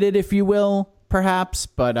 targeted, if you will, perhaps,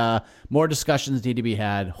 but more discussions need to be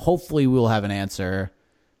had. Hopefully we'll have an answer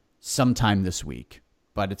sometime this week,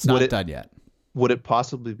 but it's not done yet. Would it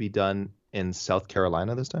possibly be done in South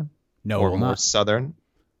Carolina this time? No, or it will more not. Southern?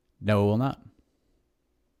 No, it will not.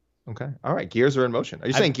 Okay. All right. Gears are in motion. Are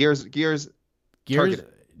you saying gears? Targeted.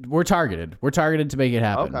 We're targeted. We're targeted to make it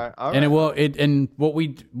happen. Okay. All right. And it will. And what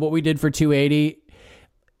we did for 280.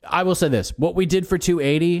 I will say this: what we did for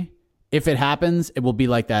 280, if it happens, it will be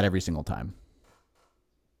like that every single time.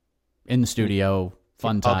 In the studio,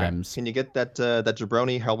 fun times. Can you get that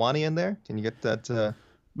jabroni Helwani in there? Can you get that?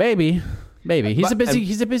 Maybe. He's a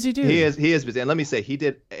busy dude. He is busy. And let me say, he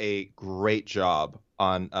did a great job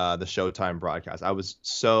on the Showtime broadcast. I was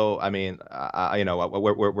so. I mean,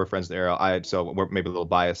 we're friends there. We're maybe a little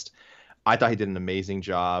biased. I thought he did an amazing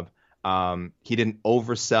job. He didn't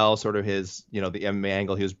oversell sort of his, the MMA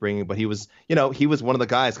angle he was bringing, but he was one of the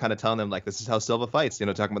guys kind of telling them like, this is how Silva fights,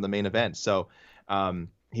 talking about the main event. So,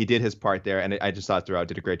 he did his part there, and I just thought throughout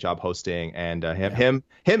did a great job hosting. And him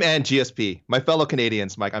and GSP, my fellow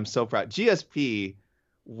Canadians, Mike, I'm so proud. GSP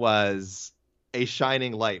was a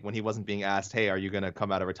shining light when he wasn't being asked, hey, are you going to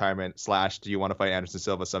come out of retirement / do you want to fight Anderson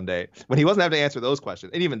Silva someday? When he wasn't having to answer those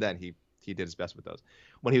questions, and even then he did his best with those.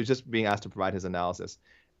 When he was just being asked to provide his analysis,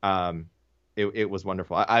 it was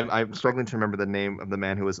wonderful. I'm struggling to remember the name of the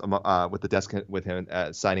man who was with the desk with him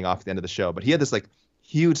signing off at the end of the show, but he had this like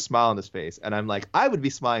huge smile on his face, and I'm like, I would be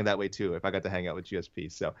smiling that way too if I got to hang out with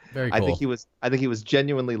GSP. So very cool. I think he was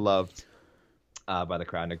genuinely loved by the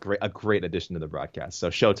crowd, and a great addition to the broadcast. So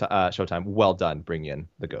Showtime, well done, bring in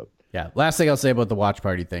the GOAT. Yeah. Last thing I'll say about the watch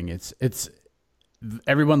party thing, it's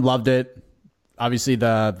everyone loved it. Obviously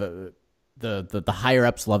the higher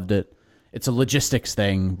ups loved it. It's a logistics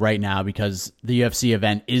thing right now because the UFC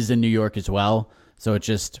event is in New York as well. So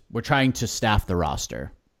we're trying to staff the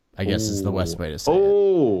roster, I guess is the best way to say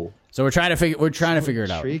it. So we're trying to figure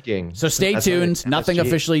it out. Intriguing. So stay tuned. Nothing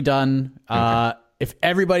officially done. If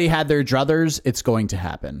everybody had their druthers, it's going to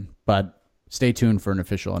happen. But stay tuned for an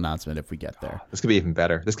official announcement if we get there. This could be even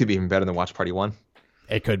better. This could be even better than Watch Party 1.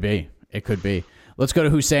 It could be. Let's go to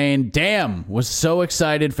Hussein. Damn, was so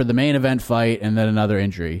excited for the main event fight and then another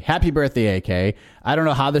injury. Happy birthday, AK. I don't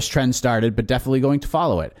know how this trend started, but definitely going to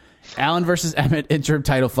follow it. Allen versus Emmett interim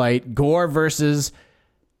title fight. Gore versus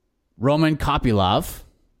Roman Kopylov.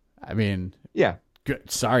 I mean, yeah.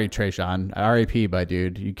 Good. Sorry, Trayshawn. RAP, my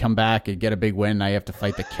dude. You come back and get a big win. Now you have to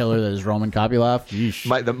fight the killer that is Roman Kopylov.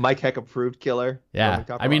 Yeesh. The Mike Heck approved killer. Yeah.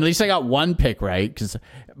 I mean, at least I got one pick right because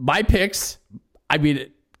my picks,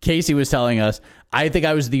 Casey was telling us, I think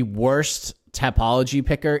I was the worst Tapology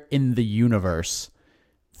picker in the universe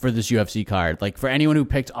for this UFC card. Like, for anyone who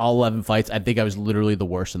picked all 11 fights, I think I was literally the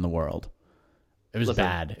worst in the world. It was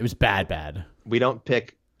bad. It was bad. We don't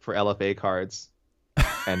pick for LFA cards,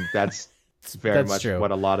 and that's very much true.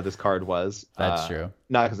 What a lot of this card was. That's true.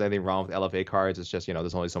 Not because there's anything wrong with LFA cards. It's just,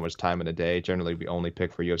 there's only so much time in a day. Generally, we only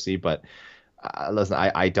pick for UFC, but listen,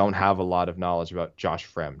 I don't have a lot of knowledge about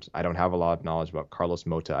Josh Fremd. I don't have a lot of knowledge about Carlos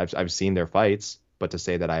Mota. I've seen their fights, but to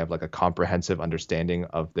say that I have like a comprehensive understanding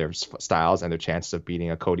of their styles and their chances of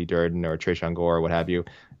beating a Cody Durden or a Tresean Gore or what have you,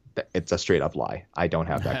 it's a straight up lie. I don't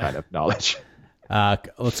have that kind of knowledge.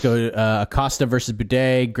 Let's go Acosta versus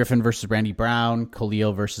Boudet, Griffin versus Randy Brown,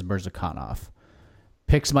 Khalil versus Mirzakhanov.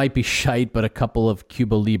 Picks might be shite, but a couple of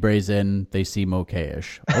Cuba Libres in, they seem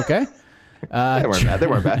okay-ish. Okay? They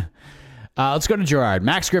weren't bad. Let's go to Gerard.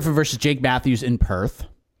 Max Griffin versus Jake Matthews in Perth.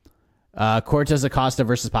 Cortez Acosta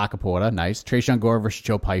versus Pacaporta. Nice. Tresean Gore versus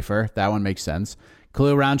Joe Pyfer. That one makes sense.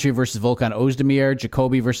 Khalil Roundtree versus Volkan Ozdemir.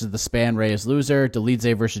 Jacoby versus the Span Reyes loser.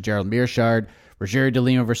 Delidze versus Gerald Mearshard. Rogerio de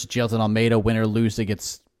Lima versus Jailton Almeida. Winner lose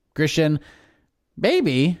against Grishin.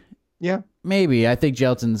 Maybe. Yeah. Maybe. I think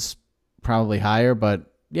Jailton's probably higher,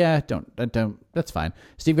 but yeah, don't. That's fine.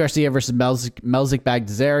 Steve Garcia versus Melzik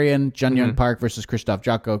Bagdasarian. Jun Young Park versus Christoph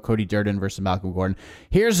Jocko. Cody Durden versus Malcolm Gordon.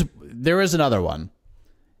 There is another one.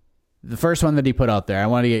 The first one that he put out there. I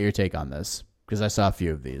want to get your take on this because I saw a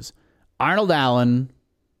few of these. Arnold Allen,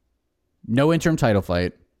 no interim title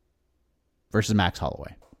fight versus Max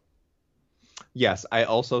Holloway. Yes, I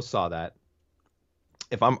also saw that.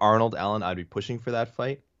 If I'm Arnold Allen, I'd be pushing for that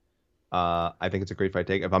fight. I think it's a great fight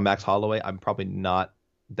to take. If I'm Max Holloway, I'm probably not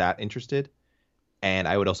that interested. And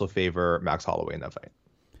I would also favor Max Holloway in that fight.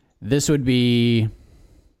 This would be...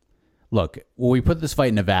 Look, when we put this fight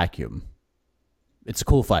in a vacuum, it's a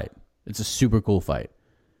cool fight. It's a super cool fight.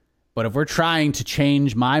 But if we're trying to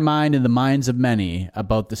change my mind and the minds of many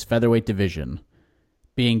about this featherweight division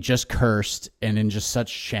being just cursed and in just such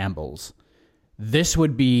shambles, this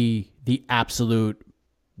would be the absolute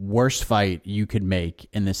worst fight you could make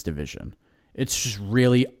in this division. It's just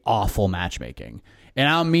really awful matchmaking. And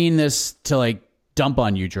I don't mean this to like dump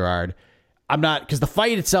on you, Gerard. I'm not, because the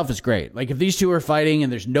fight itself is great. Like if these two are fighting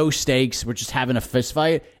and there's no stakes, we're just having a fist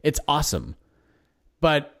fight, it's awesome.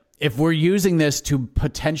 But if we're using this to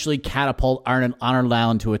potentially catapult Arnold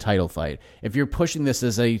Allen to a title fight, if you're pushing this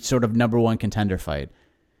as a sort of number one contender fight,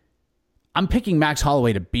 I'm picking Max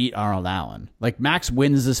Holloway to beat Arnold Allen. Like, Max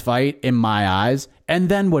wins this fight in my eyes. And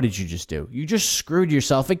then what did you just do? You just screwed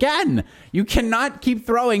yourself again. You cannot keep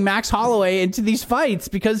throwing Max Holloway into these fights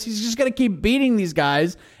because he's just going to keep beating these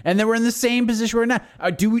guys. And then we're in the same position we're in now.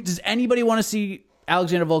 Does anybody want to see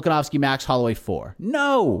Alexander Volkanovski, Max Holloway 4?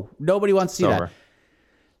 No, nobody wants to see that.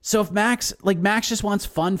 So if Max just wants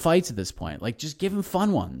fun fights at this point, like, just give him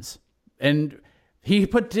fun ones. And he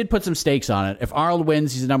did put some stakes on it. If Arnold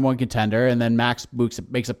wins, he's the number one contender, and then Max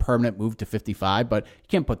makes a permanent move to 55, but you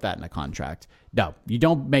can't put that in a contract. No, you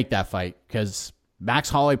don't make that fight because Max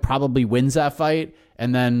Holloway probably wins that fight,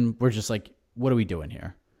 and then we're just like, what are we doing here?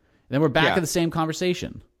 And then we're back at the same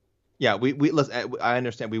conversation. Yeah, I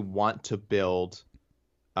understand we want to build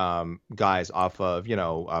guys off of,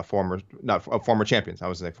 former champions. I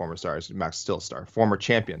was going to say former stars. Max is still a star. Former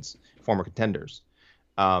champions, former contenders.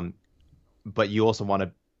 But you also want to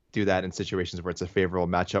do that in situations where it's a favorable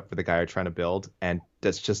matchup for the guy you're trying to build, and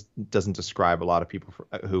that's just doesn't describe a lot of people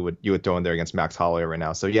who you would throw in there against Max Holloway right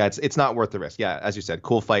now. So yeah, it's not worth the risk. Yeah, as you said,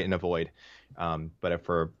 cool fight and avoid. But if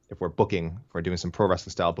we're doing some pro wrestling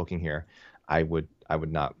style booking here, I would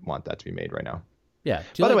not want that to be made right now. Yeah.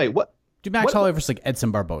 By the way, do Max Holloway versus like Edson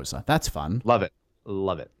Barboza? That's fun. Love it.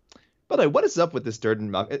 By the way, what is up with this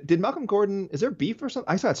Durden? Did Malcolm Gordon? Is there beef or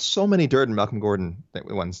something? I saw so many Durden Malcolm Gordon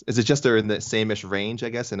ones. Is it just they're in the same-ish range? I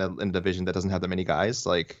guess in a division that doesn't have that many guys.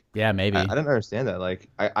 Like, yeah, maybe. I don't understand that. Like,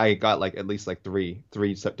 I got like at least like three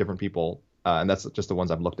different people, and that's just the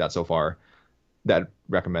ones I've looked at so far that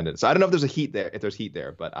recommended. So I don't know if there's heat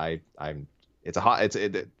there, but hey,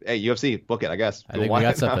 UFC, book it, I guess. I think we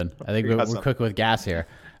got something. I think we're cooking with gas here.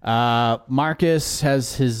 Marcus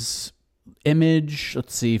has his image.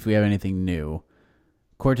 Let's see if we have anything new.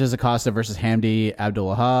 Cortez Acosta versus Hamdi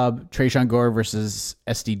Abdulwahab. Trayshawn Gore versus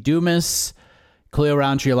SD Dumas. Khalil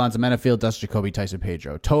Roundtree, Alonzo Menafield, Dustin Jacoby, Tyson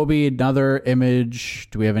Pedro. Toby, another image.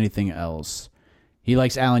 Do we have anything else? He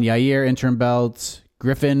likes Alan Yair, interim belt.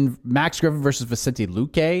 Max Griffin versus Vicente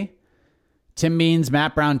Luque. Tim Means,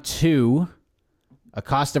 Matt Brown 2.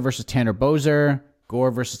 Acosta versus Tanner Bozer. Gore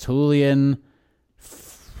versus Tulian.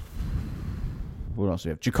 What else do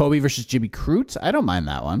we have? Jacoby versus Jimmy Crute. I don't mind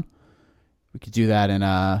that one. We could do that in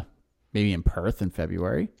maybe in Perth in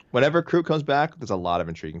February. Whenever Crute comes back, there's a lot of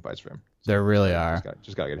intriguing fights for him. There really are.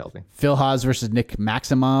 Just gotta get healthy. Phil Haas versus Nick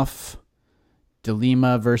Maximoff.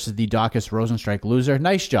 DeLima versus the Dacus Rosenstrike loser.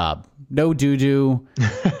 Nice job. No doo-doo.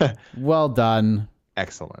 Well done.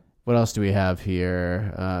 Excellent. What else do we have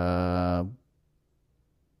here?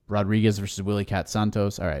 Rodriguez versus Willie Cat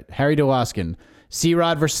Santos. All right. Harry Dewaskin.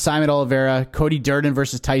 C-Rod versus Simon Oliveira. Cody Durden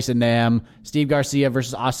versus Tyson Nam. Steve Garcia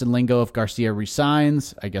versus Austin Lingo if Garcia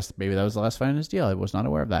resigns. I guess maybe that was the last fight in his deal. I was not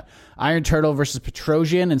aware of that. Iron Turtle versus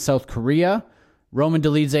Petrosian in South Korea. Roman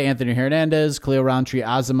Dolidze, Anthony Hernandez. Khalil Roundtree,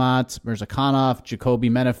 Azamat. Mirzakhanov. Jacoby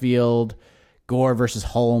Menafield. Gore versus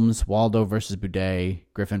Holmes. Waldo versus Boudet.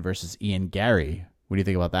 Griffin versus Ian Gary. What do you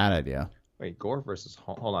think about that idea? Wait, Gore versus...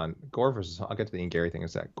 Hold on. Gore versus... I'll get to the Ian Gary thing in a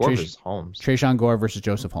sec. Gore versus Holmes. Trayshawn Gore versus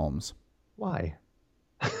Joseph Holmes. Why?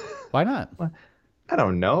 Why not? I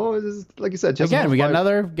don't know. Like you said, again, we got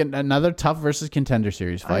another tough versus contender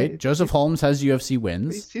series fight. Joseph Holmes has UFC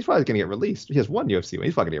wins. He's probably going to get released. He has one UFC win.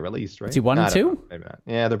 He's probably going to get released, right? Is he 1 and 2? Maybe not.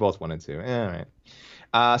 Yeah, they're both 1 and 2. Yeah,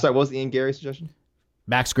 all right. Sorry, what was the Ian Gary suggestion?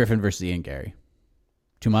 Max Griffin versus Ian Gary.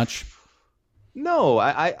 Too much? No,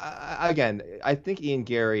 I think Ian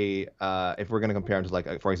Gary, if we're going to compare him to,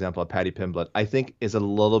 like, for example, a Paddy Pimblett, I think is a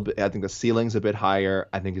little bit, I think the ceiling's a bit higher.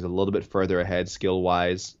 I think he's a little bit further ahead skill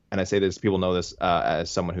wise. And I say this, people know this as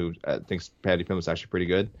someone who thinks Paddy Pimblett's actually pretty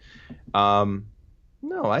good.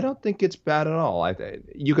 No, I don't think it's bad at all.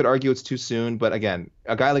 You could argue it's too soon, but again,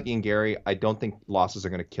 a guy like Ian Gary, I don't think losses are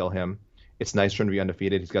going to kill him. It's nice for him to be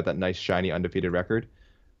undefeated. He's got that nice, shiny, undefeated record.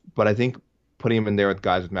 But I think putting him in there with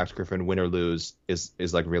guys with Max Griffin, win or lose,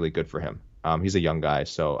 is like really good for him. He's a young guy,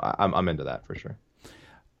 so I'm into that for sure.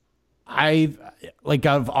 I like,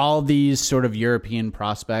 out of all these sort of European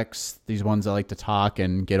prospects, these ones I like to talk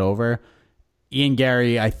and get over, Ian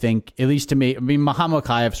Gary, I think, at least to me, I mean, Muhammad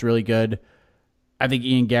Kayev's really good. I think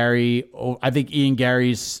Ian Gary's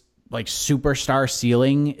like superstar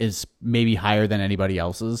ceiling is maybe higher than anybody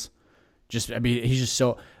else's. Just, I mean, he's just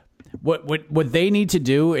so. What they need to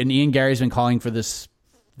do, and Ian Gary's been calling for this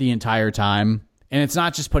the entire time, and it's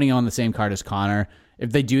not just putting him on the same card as Conor.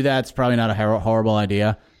 If they do that, it's probably not a horrible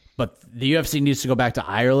idea. But the UFC needs to go back to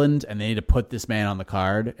Ireland, and they need to put this man on the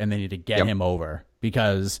card, and they need to get him over.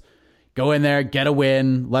 Because go in there, get a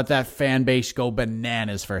win, let that fan base go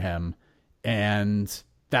bananas for him, and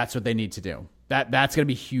that's what they need to do. That's going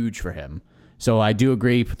to be huge for him. So I do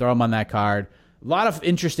agree. Throw him on that card. A lot of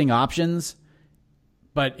interesting options,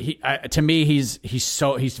 but to me, he's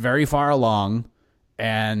very far along,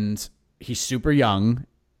 and he's super young.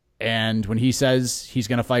 And when he says he's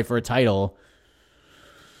going to fight for a title,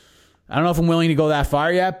 I don't know if I'm willing to go that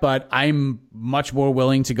far yet, but I'm much more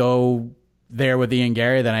willing to go there with Ian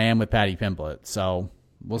Gary than I am with Paddy Pimblett. So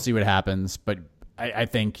we'll see what happens. But I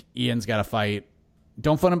think Ian's got to fight.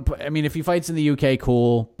 Don't put him. I mean, if he fights in the UK,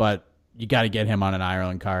 cool, but you got to get him on an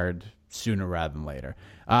Ireland card sooner rather than later.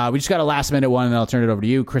 We just got a last minute one, and then I'll turn it over to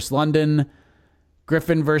you. Chris London,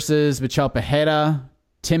 Griffin versus Michel Pereira,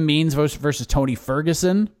 Tim Means versus Tony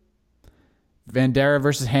Ferguson, Vandera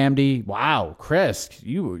versus Hamdy. Wow, Chris,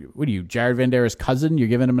 what are you, Jared Vandera's cousin? You're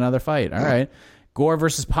giving him another fight. All right. Gore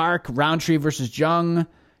versus Park, Roundtree versus Jung,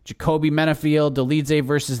 Jacoby Menafield, Dolidze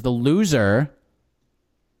versus the loser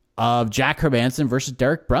of Jack Hermanson versus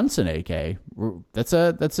Derek Brunson, AK. That's a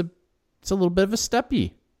little bit of a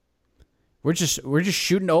steppy. We're just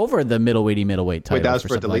shooting over the middleweight title. Wait, that was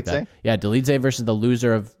for Dolidze? Like that. Yeah, Dolidze versus the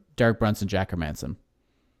loser of Derek Brunson, Jack Hermanson.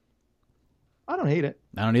 I don't hate it.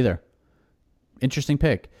 I don't either. Interesting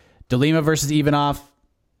pick. DeLima versus Ivanov.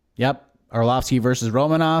 Yep. Arlovsky versus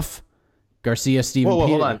Romanov. Garcia, Steven Peter.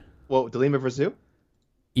 Hold on. Whoa, DeLima versus who?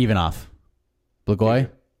 Ivanov. Blagoy?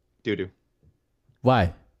 Doo-doo.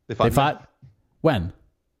 Why? They fought? When?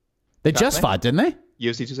 They just fought, didn't they?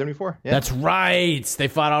 UFC 274. Yeah. That's right. They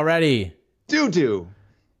fought already. Doo-doo.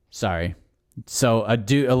 Sorry. So a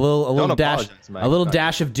little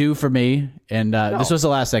dash of dew for me, and this was the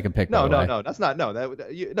last second pick. No, that's not.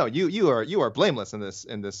 You are blameless in this.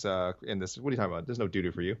 What are you talking about? There's no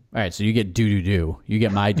doo-doo for you. All right, so you get doo. You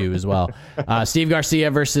get my doo as well. Steve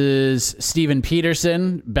Garcia versus Steven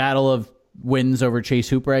Peterson. Battle of wins over Chase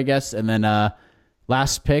Hooper, I guess, and then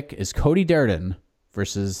last pick is Cody Durden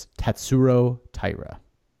versus Tatsuro Taira.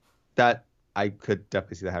 That. I could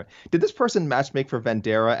definitely see that happening. Did this person matchmake for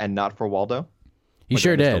Vandera and not for Waldo? He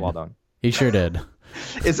sure did. He sure did.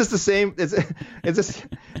 Is this the same? This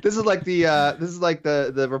is like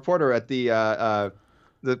the reporter at the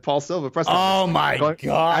Paul Silva press conference. Oh my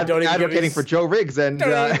God! Don't even advocating for Joe Riggs and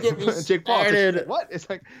Jake Paul. Started. What? It's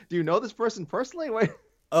like, do you know this person personally? Wait.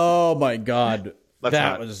 Oh my God!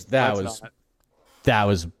 That was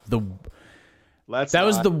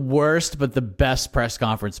the worst, but the best press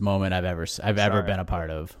conference moment I've ever been a part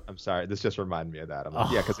of. I'm sorry. This just reminded me of that.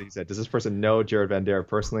 Yeah, because he said, "Does this person know Jared Vandera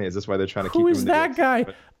personally? Is this why they're trying to keep him?" Who is that guy?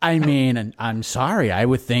 I mean, I'm sorry. I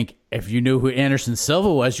would think if you knew who Anderson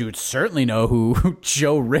Silva was, you would certainly know who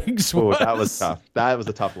Joe Riggs was. That was tough. That was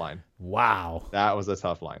a tough line. Wow, that was a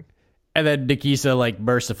tough line. And then Nikisa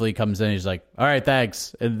mercifully comes in. He's like, "All right,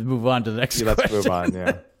 thanks," and move on to the next question. Let's move on.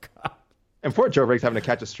 Yeah. And poor Joe Riggs having to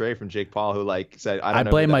catch a stray from Jake Paul, who said, "I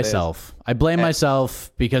blame myself. I blame myself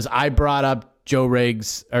because I brought up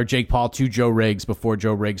Jake Paul to Joe Riggs before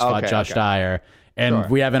Joe Riggs fought Josh Dyer, and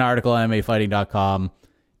we have an article on MMAfighting.com.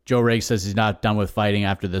 Joe Riggs says he's not done with fighting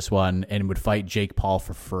after this one and would fight Jake Paul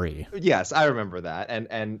for free. Yes, I remember that,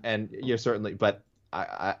 and you're certainly, but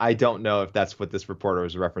I don't know if that's what this reporter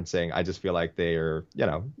was referencing. I just feel like they're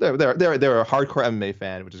a hardcore MMA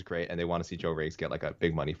fan, which is great, and they want to see Joe Riggs get a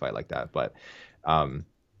big money fight like that. But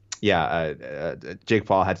Jake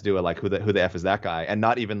Paul had to do it who the F is that guy, and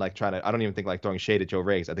not even trying to. I don't even think throwing shade at Joe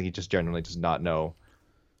Riggs. I think he just generally does not know,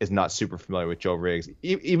 is not super familiar with Joe Riggs,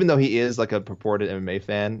 even though he is a purported MMA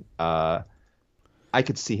fan. I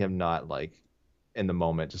could see him not in the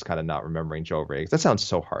moment, just kind of not remembering Joe Riggs. That sounds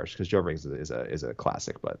so harsh because Joe Riggs is a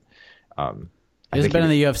classic, but he hasn't been in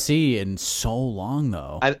the UFC in so long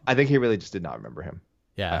though. I think he really just did not remember him.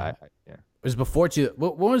 Yeah, yeah. It was before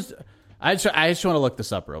what was? I just want to look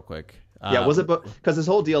this up real quick. Was it because his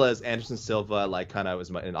whole deal is Anderson Silva kind of was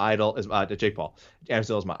an idol. Is Jake Paul? Anderson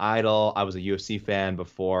Silva was my idol. I was a UFC fan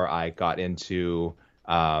before I got into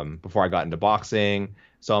boxing.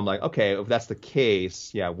 So I'm like, okay, if that's the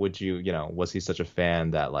case, would you, was he such a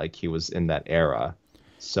fan that he was in that era?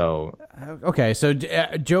 So okay, so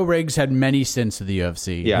Joe Riggs had many stints of the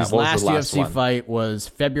UFC. Yeah, his last UFC fight was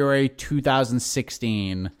February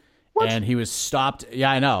 2016, and he was stopped.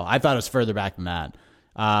 Yeah, I know. I thought it was further back than that.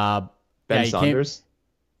 Ben Saunders?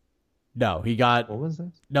 No, he got. What was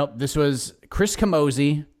this? Nope, this was Chris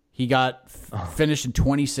Camozzi. He got finished in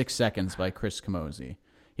 26 seconds by Chris Camozzi.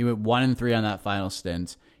 He went 1-3 on that final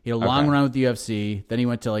stint. He had a long run with the UFC. Then he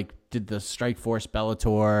went to did the Strikeforce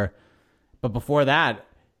Bellator. But before that,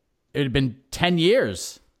 it had been 10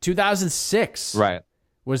 years. 2006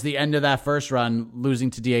 was the end of that first run, losing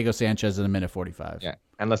to Diego Sanchez in a minute 45. Yeah.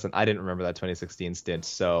 And listen, I didn't remember that 2016 stint,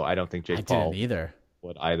 so I don't think Jake Paul. I didn't either.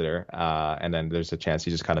 would either. And then there's a chance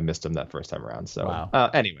he just kind of missed him that first time around. So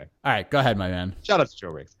wow. Anyway. All right, go ahead, my man. Shout out to Joe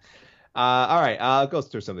Riggs. All right, I'll go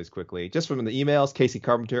through some of these quickly. Just from the emails, Casey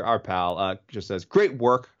Carpenter, our pal, just says, great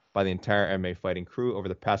work by the entire MMA fighting crew over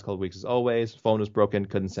the past couple of weeks as always. Phone was broken,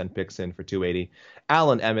 couldn't send picks in for 280.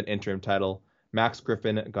 Alan Emmett, interim title. Max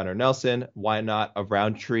Griffin, Gunnar Nelson. Why not a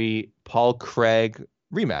Roundtree, Paul Craig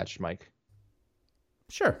rematch, Mike?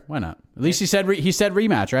 Sure, why not? At least he said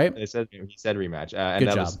rematch, right? He said rematch. And Good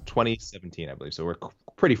that job. was 2017, I believe. So we're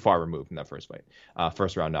pretty far removed from that first fight.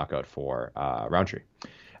 First round knockout for Roundtree.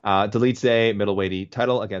 Delete middleweight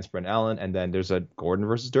title against Brent Allen, and then there's a Gordon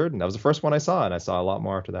versus Durden. That was the first one I saw, and I saw a lot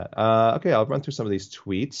more after that. Okay, I'll run through some of these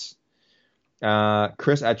tweets.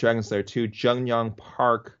 Chris at Dragonslayer 2, Jungyoung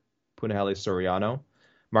Park, Punahele Soriano,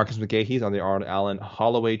 Marcus McGahee's on the Arnold Allen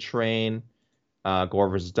Holloway train. Gore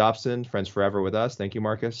versus Dobson, friends forever with us. Thank you,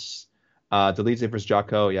 Marcus. Delete versus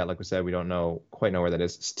Jocko. Yeah, like we said, we don't quite know where that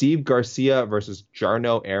is. Steve Garcia versus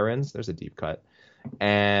Jarno Aarons. There's a deep cut.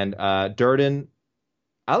 And Durden.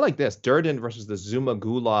 I like this. Durden versus the Zuma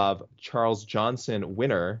Gulov Charles Johnson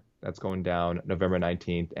winner. That's going down November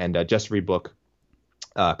 19th. And just rebook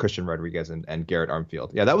Christian Rodriguez and Garrett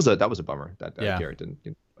Armfield. Yeah, that was a bummer that Garrett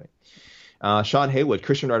didn't play. Sean Haywood,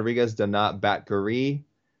 Christian Rodriguez, Danat Batgari.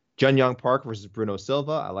 Jun Park versus Bruno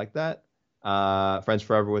Silva. I like that. Friends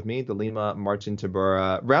forever with me. DeLima, Martin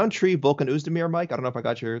Tabura. Roundtree, Volkan Oezdemir, Mike. I don't know if I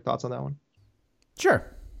got your thoughts on that one. Sure.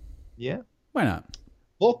 Yeah. Why not?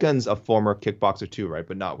 Volkan's a former kickboxer too, right?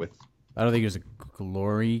 But not with. I don't think he was a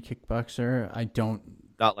glory kickboxer.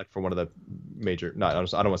 Not like for one of the major. I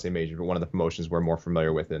don't want to say major, but one of the promotions we're more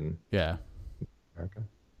familiar with in. Yeah. America.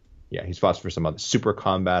 Yeah, he's fought for some other Super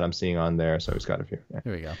Combat. I'm seeing on there, so he's got a few. Yeah.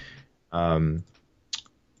 Here we go.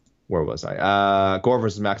 Where was I? Gore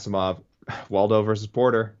versus Maximov. Waldo versus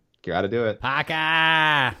Porter. Got to do it.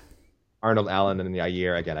 Paka! Arnold Allen and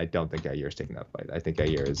Yair. Again, I don't think Yair is taking that fight. I think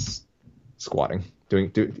Yair is squatting.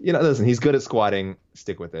 Listen, he's good at squatting.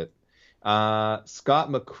 Stick with it. Scott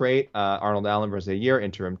McCrate, Arnold Allen versus Yair,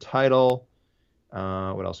 interim title.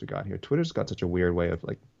 What else we got here? Twitter's got such a weird way of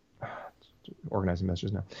organizing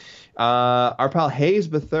messages now. Our pal Hayes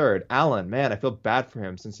the Third, Allen, man, I feel bad for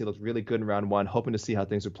him since he looked really good in round one. Hoping to see how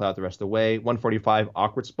things would play out the rest of the way. 145,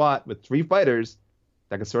 awkward spot with 3 fighters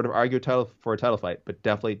that could sort of argue for a title fight, but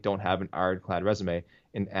definitely don't have an ironclad resume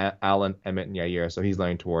in Allen, Emmett, and Yair. So he's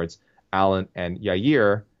leaning towards Allen and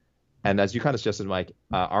Yair. And as you kind of suggested, Mike,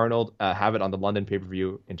 Arnold have it on the London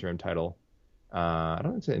pay-per-view interim title. I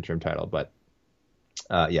don't know if it's an interim title, but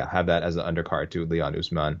have that as an undercard to Leon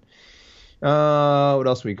Usman. What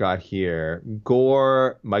else we got here?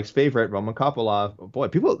 Gore, Mike's favorite, Roman Kopylov. Oh boy,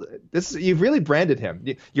 you've really branded him.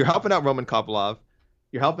 You're helping out Roman Kopylov.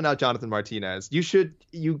 You're helping out Jonathan Martinez. They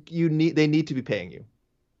need to be paying you.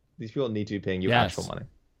 These people need to be paying you actual money.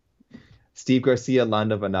 Steve Garcia,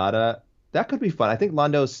 Lando Venata. That could be fun. I think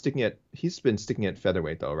Lando's he's been sticking at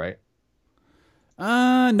featherweight though, right?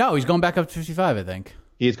 No, he's going back up to 55, I think.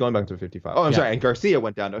 He is going back to 55. Oh, I'm sorry. And Garcia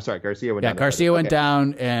went down. Garcia went down. Yeah, Garcia went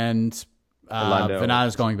down and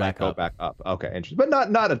Venata's going back up. Go back up. Okay, interesting. But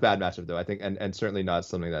not a bad matchup though, I think, and certainly not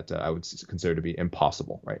something that I would consider to be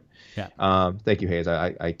impossible, right? Yeah. Thank you, Hayes.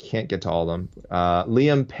 I can't get to all of them.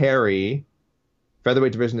 Liam Perry,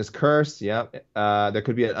 featherweight division is cursed. Yeah. There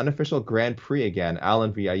could be an unofficial Grand Prix again.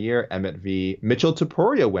 Allen v. Yair, Emmett v. Mitchell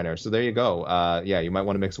Topuria winner. So there you go. You might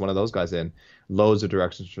want to mix one of those guys in. Loads of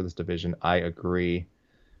directions for this division. I agree.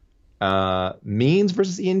 Means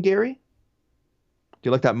versus Ian Gary. Do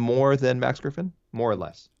you like that more than Max Griffin? More or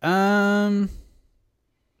less? I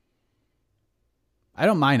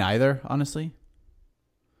don't mind either, honestly.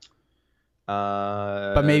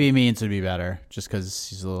 But maybe Means would be better, just because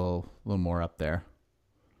he's a little more up there.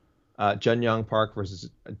 Jun Park versus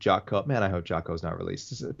Jocko. Man, I hope Jocko's not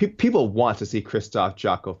released. People want to see Christoph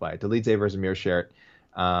Jocko fight. Delete versus Mearshart.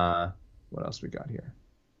 What else we got here?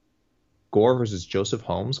 Gore versus Joseph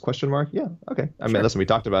Holmes? ? Yeah. Okay. I mean, listen, we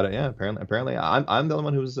talked about it. Yeah. Apparently, I'm the only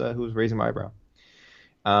one who's raising my eyebrow.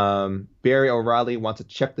 Barry O'Reilly wants to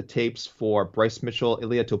check the tapes for Bryce Mitchell,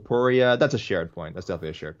 Ilya Topuria. That's a shared point. That's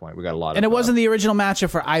definitely a shared point. We got a lot. And it wasn't the original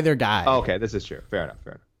matchup for either guy. Oh, okay, this is true. Fair enough.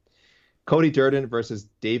 Cody Durden versus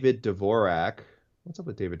David Dvorak. What's up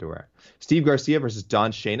with David Dvorak? Steve Garcia versus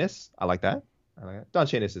Don Shanis. I like that. Don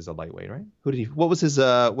Shanis is a lightweight, right? What was his?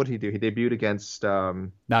 What did he do? He debuted against.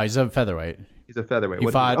 No, he's a featherweight. He's a featherweight. He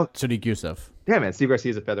fought Sadiq Yusuf. Damn man, Steve Garcia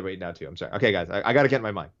is a featherweight now too. I'm sorry. Okay, guys, I got to get in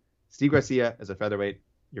my mind. Steve Garcia is a featherweight.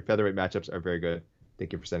 Your featherweight matchups are very good.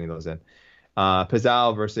 Thank you for sending those in.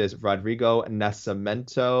 Pizal versus Rodrigo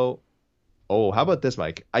Nascimento. Oh, how about this,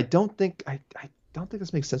 Mike? I don't think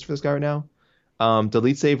this makes sense for this guy right now.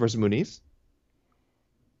 Delete versus Muniz.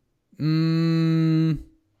 No,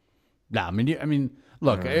 I mean,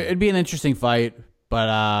 look, it'd be an interesting fight, but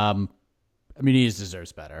I mean, he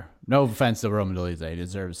deserves better. No offense to Roman Dolidze, he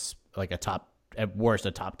deserves like at worst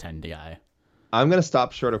a top 10 guy. I'm gonna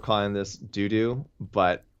stop short of calling this doo-doo,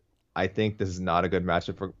 but I think this is not a good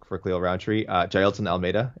matchup for Khalil Roundtree. Jailton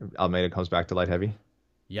Almeida. Almeida comes back to light heavy.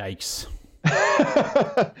 Yikes.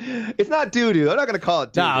 It's not doo-doo. I'm not going to call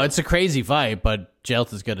it doo-doo. No, it's a crazy fight, but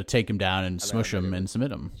Jailton's going to take him down and smush him and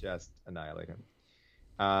submit him. Just annihilate him.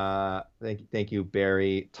 Thank you,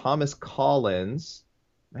 Barry. Thomas Collins.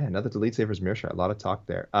 Man, another delete savers mirror shot. A lot of talk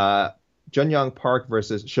there. Junyoung Park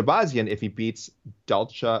versus Shabazian if he beats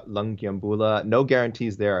Dalcha Lungiambula. No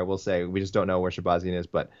guarantees there, I will say. We just don't know where Shabazian is,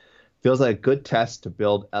 but feels like a good test to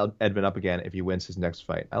build Edmund up again if he wins his next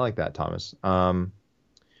fight. I like that, Thomas.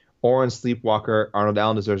 Oren Sleepwalker. Arnold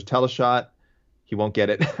Allen deserves a teleshot. He won't get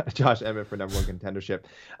it. Josh Emmett for #1 contendership.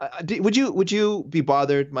 Would you be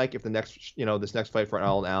bothered, Mike, if this next fight for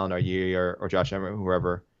Arnold Allen or Yair or Josh Emmett,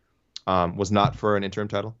 whoever, was not for an interim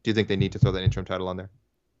title? Do you think they need to throw that interim title on there?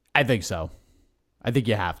 I think so. I think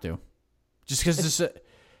you have to. Just because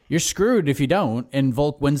you're screwed if you don't, and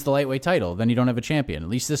Volk wins the lightweight title. Then you don't have a champion. At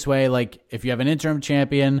least this way, like, if you have an interim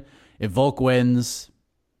champion, if Volk wins,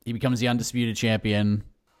 he becomes the undisputed champion.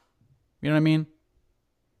 You know what I mean?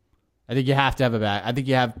 I think you have to have I think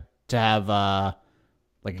you have to have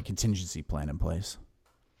like a contingency plan in place.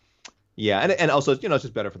 Yeah, and also, it's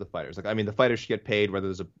just better for the fighters. Like, I mean, the fighters should get paid whether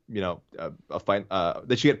there's a fight.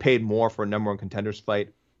 They should get paid more for a #1 contenders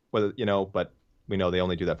fight. Whether but we know they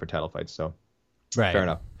only do that for title fights. So, right. Fair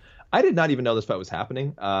enough. I did not even know this fight was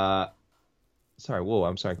happening. I'm sorry.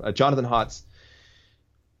 Jonathan Hotz,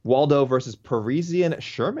 Waldo versus Parisian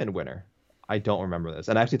Sherman winner. I don't remember this,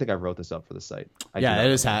 and I actually think I wrote this up for the site.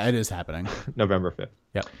 It is happening. November 5th.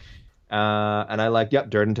 Yep. And I like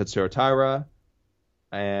Durden Tetsuro Taira.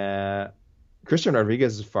 Christian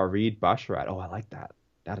Rodriguez is Farid Basharat. Oh, I like that.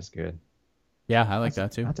 That is good. Yeah, I like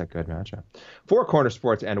that too. That's a good matchup. Four Corner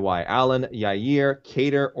Sports NY. Allen, Yair,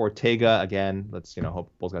 Cater, Ortega. Again, let's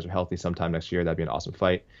hope both guys are healthy sometime next year. That'd be an awesome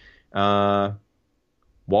fight. Waldo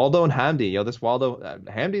and Hamdi. This Waldo,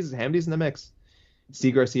 Hamdi's in the mix.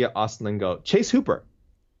 C. Garcia, Ostlingo. Chase Hooper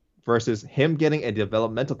versus him getting a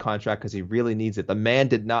developmental contract because he really needs it. The man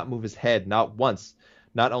did not move his head, not once.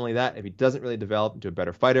 Not only that, if he doesn't really develop into a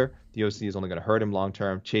better fighter, the UFC is only going to hurt him long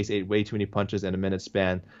term. Chase ate way too many punches in a minute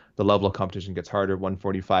span. The level of competition gets harder.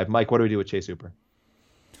 145. Mike, what do we do with Chase Hooper?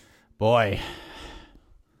 Boy,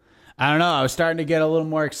 I don't know. I was starting to get a little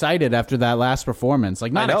more excited after that last performance.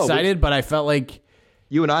 Like, not excited, but I felt like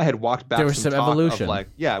you and I had walked back. There was some evolution.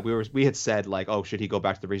 We had said like, oh, should he go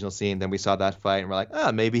back to the regional scene? Then we saw that fight and we're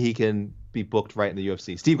like, maybe he can be booked right in the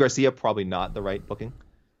UFC. Steve Garcia, probably not the right booking.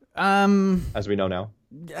 As we know now.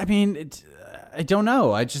 I mean, I don't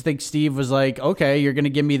know. I just think Steve was like, okay, you're going to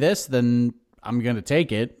give me this, then I'm going to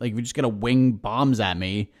take it. Like, if you're just going to wing bombs at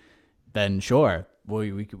me, then sure.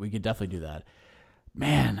 We could definitely do that.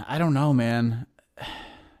 Man, I don't know, man.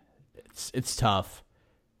 It's tough.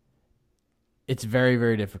 It's very,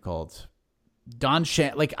 very difficult. Don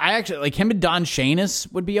Shane, I actually like him and Don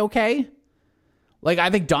Shanis would be okay. Like, I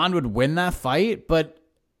think Don would win that fight, but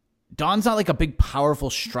Don's not like a big, powerful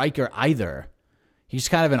striker either. He's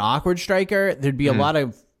kind of an awkward striker. There'd be a lot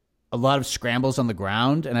of scrambles on the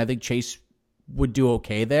ground, and I think Chase would do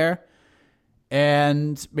okay there.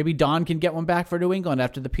 And maybe Don can get one back for New England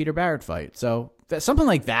after the Peter Barrett fight. So something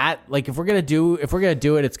like that. Like, if we're gonna do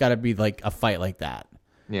it, it's got to be like a fight like that.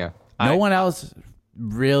 Yeah. No one else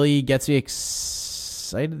really gets me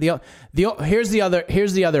excited. Here's the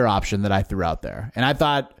other option that I threw out there, and I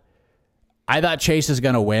thought Chase is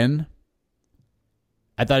gonna win.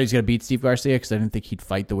 I thought he was gonna beat Steve Garcia because I didn't think he'd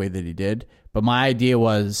fight the way that he did. But my idea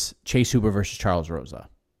was Chase Hooper versus Charles Rosa.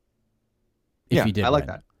 If he did, I like win.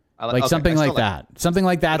 that. I like something like that. Something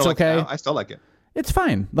like that's okay. I still like it. It's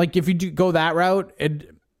fine. Like, if you do go that route,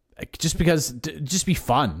 just be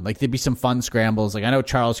fun. Like, there'd be some fun scrambles. Like, I know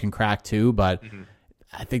Charles can crack too, but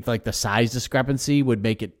I think like the size discrepancy would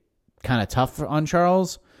make it kind of tough on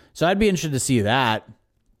Charles. So I'd be interested to see that.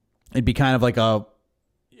 It'd be kind of like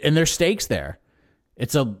and there's stakes there.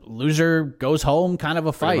 It's a loser goes home kind of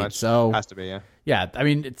a fight. So has to be, yeah. Yeah, I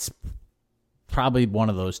mean, it's probably one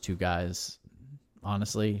of those two guys,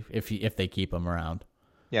 honestly, if they keep him around.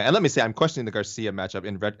 Yeah, and let me say, I'm questioning the Garcia matchup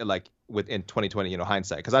in 2020,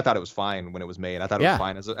 hindsight, because I thought it was fine when it was made. I thought it was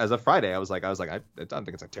fine as a Friday. I was like, I don't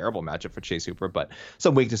think it's a terrible matchup for Chase Hooper, but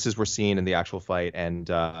some weaknesses were seen in the actual fight, and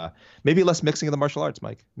maybe less mixing of the martial arts,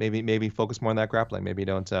 Mike. Maybe focus more on that grappling. Maybe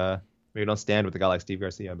don't Maybe don't stand with a guy like Steve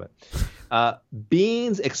Garcia, but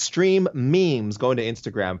Beans Extreme Memes going to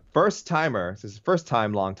Instagram. First timer. This is first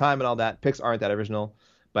time, long time, and all that. Picks aren't that original,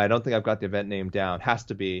 but I don't think I've got the event name down. Has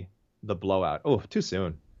to be the Blowout. Oh, too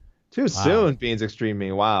soon. Too soon, Beans Extreme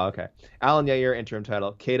Meme. Wow, okay. Alan Yair, interim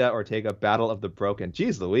title. Keita Ortega, Battle of the Broken.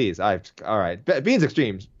 Jeez Louise. All right. Beans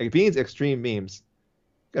Extreme Memes.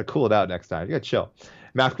 You gotta cool it out next time. You gotta chill.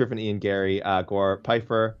 Max Griffin, Ian Gary, Gore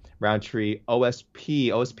Pfeiffer, Roundtree, OSP.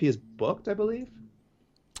 OSP is booked, I believe.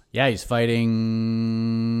 Yeah, he's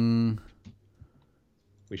fighting.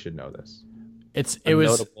 We should know this. Was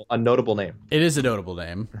a notable name. It is a notable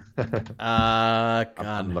name. God,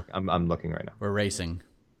 I'm looking right now. We're racing.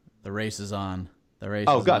 The race is on. Gus.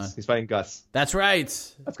 On. He's fighting Gus. That's right.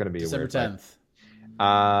 That's gonna be December a weird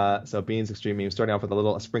 10th. So Beans Extreme Meme starting off with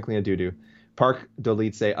a sprinkling of doo-doo. Park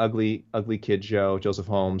Dolitze, Ugly Kid Joe, Joseph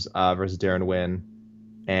Holmes versus Darren Wynn,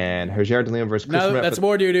 and Roger de Lima versus Chris. No, that's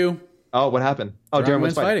more doo-doo. Oh, what happened? Oh, Darren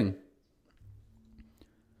Wynn's fighting.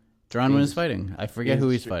 Darren Wynn's fighting. I forget who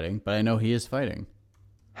he's fighting, but I know he is fighting.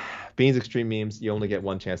 Beans Extreme Memes, you only get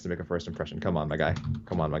one chance to make a first impression. Come on, my guy.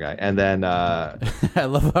 And then I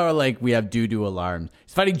love how we have doo-doo alarm.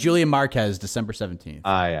 He's fighting Julian Marquez December 17th.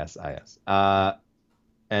 Yes.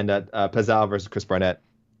 And Pazal versus Chris Barnett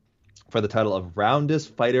for the title of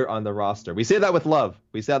roundest fighter on the roster. We say that with love.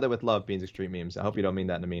 Beans Extreme Memes. I hope you don't mean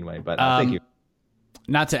that in a mean way, but thank you.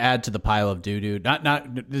 Not to add to the pile of doo-doo.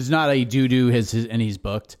 There's not a doo-doo and he's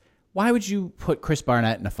booked. Why would you put Chris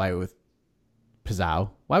Barnett in a fight with Pazal?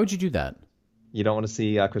 Why would you do that? You don't want to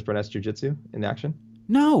see Chris Barnett's jiu-jitsu in action?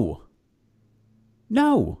 No.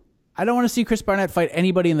 I don't want to see Chris Barnett fight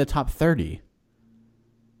anybody in the top 30.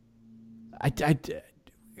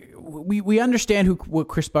 We understand what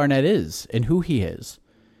Chris Barnett is and who he is.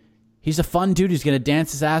 He's a fun dude who's going to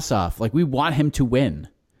dance his ass off. We want him to win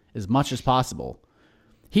as much as possible.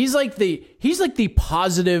 He's like the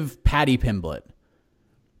positive Paddy Pimblett.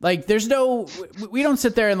 We don't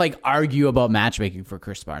sit there and argue about matchmaking for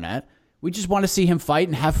Chris Barnett. We just want to see him fight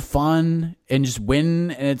and have fun and just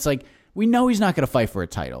win. And it's we know he's not going to fight for a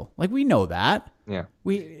title. We know that. Yeah.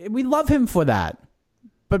 We love him for that.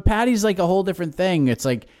 But Paddy's a whole different thing. It's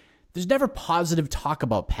there's never positive talk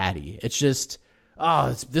about Paddy. It's just,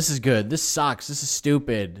 this is good. This sucks. This is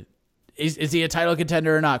stupid. Is he a title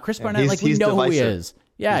contender or not? Chris Barnett, we know who he is.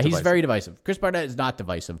 Yeah, he's very divisive. Chris Barnett is not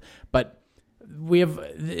divisive. But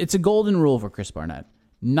it's a golden rule for Chris Barnett.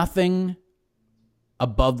 Nothing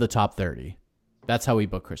above the top 30. That's how we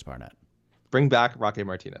book Chris Barnett. Bring back Roque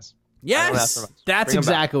Martinez. Yes, that's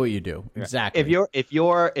exactly what you do. Exactly. If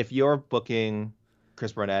you're booking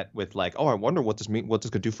Chris Barnett with I wonder what this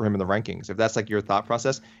could do for him in the rankings. If that's your thought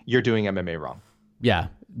process, you're doing MMA wrong. Yeah.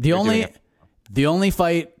 The only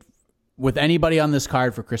fight with anybody on this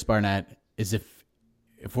card for Chris Barnett is if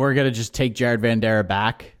we're gonna just take Jared Vanderaa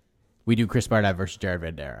back, we do Chris Barnett versus Jared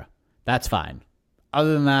Vanderaa. That's fine.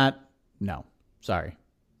 Other than that, no. Sorry.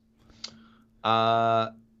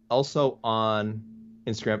 Also on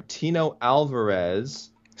Instagram, Tino Alvarez,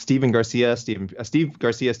 Steve Garcia,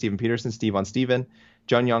 Steven Peterson, Steve on Steven,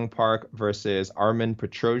 Jun Young Park versus Armin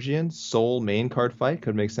Petrosian. Seoul main card fight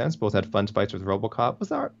could make sense. Both had fun fights with RoboCop. Was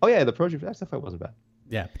that? Oh yeah, the Petrosian fight wasn't bad.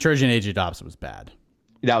 Yeah, Petrosian AJ Dobson was bad.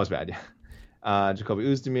 That was bad. Yeah. Jacoby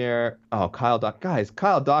Uzdemir. Oh, Kyle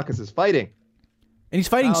Dawkins is fighting, and he's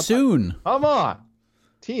fighting soon. Come on,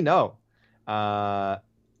 Tino. I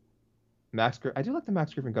do like the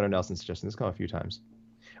Max Griffin Gunnar Nelson suggestion. This has come a few times.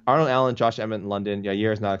 Arnold Allen, Josh Emmett in London.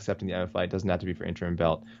 Yair is not accepting the MMA fight. Doesn't have to be for interim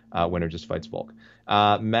belt. Winner just fights Volk.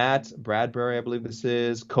 Matt Bradbury, I believe this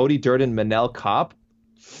is. Cody Durden, Manel Kopp.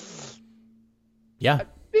 Yeah.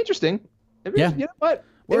 That'd be interesting. Yeah. You know what?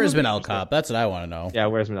 Where is Manel Kopp? That's what I want to know. Yeah,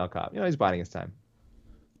 where's Manel Kopp? He's biding his time.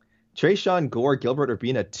 Trayshawn Gore, Gilbert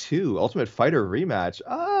Urbina 2, Ultimate Fighter rematch.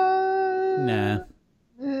 Nah.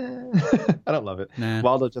 I don't love it. Nah.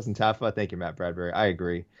 Waldo, Justin Taffa. Thank you, Matt Bradbury. I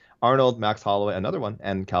agree. Arnold, Max Holloway, another one,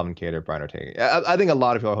 and Calvin Kattar, Brian Ortega. I think a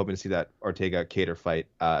lot of people are hoping to see that Ortega-Kattar fight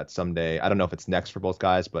someday. I don't know if it's next for both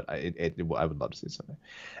guys, but I would love to see it someday.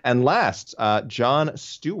 And last, John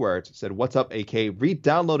Stewart said, "What's up, AK?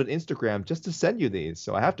 Re-downloaded Instagram just to send you these."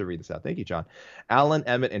 So I have to read this out. Thank you, John. Alan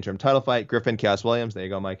Emmett, interim title fight. Griffin, Cass Williams. There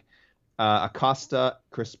you go, Mike. Acosta,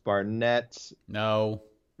 Chris Barnett. No.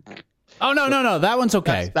 Oh, no. That one's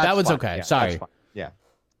okay. That one's fine. okay. Yeah, sorry. Yeah.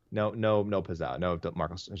 No Pazal. No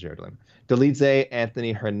Marcos Geraldine. Dolidze,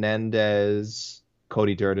 Anthony Hernandez,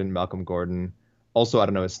 Cody Durden, Malcolm Gordon. Also, I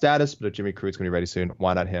don't know his status, but if Jimmy Crude's going to be ready soon,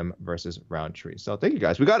 why not him versus Roundtree? So thank you,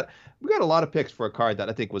 guys. We got a lot of picks for a card that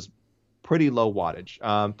I think was pretty low wattage.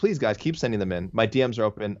 Please, guys, keep sending them in. My DMs are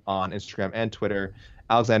open on Instagram and Twitter.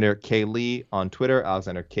 Alexander K. Lee on Twitter,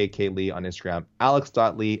 Alexander K. Lee on Instagram,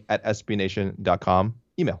 alex.lee@sbnation.com.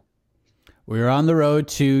 Email. We are on the road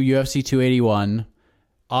to UFC 281,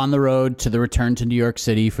 on the road to the return to New York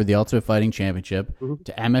City for the Ultimate Fighting Championship,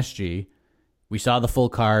 to MSG. We saw the full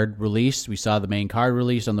card released. We saw the main card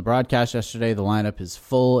released on the broadcast yesterday. The lineup is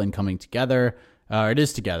full and coming together. It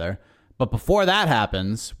is together. But before that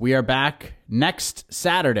happens, we are back next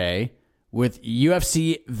Saturday with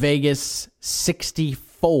UFC Vegas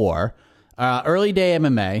 64. Early day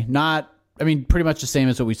MMA. Pretty much the same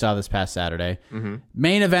as what we saw this past Saturday.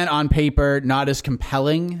 Main event on paper, not as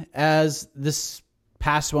compelling as this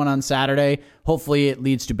past one on Saturday. Hopefully it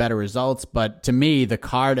leads to better results. But to me, the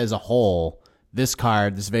card as a whole, this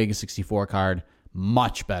Vegas 64 card,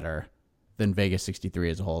 much better than Vegas 63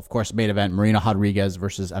 as a whole. Of course, main event, Marina Rodriguez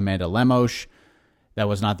versus Amanda Lemos. That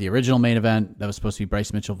was not the original main event. That was supposed to be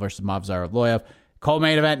Bryce Mitchell versus Movsar Evloev.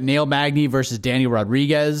 Co-main event, Neil Magny versus Daniel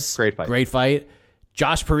Rodriguez. Great fight.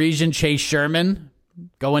 Josh Parisian, Chase Sherman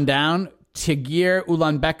going down. Tagir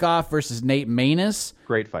Ulanbekov versus Nate Maness.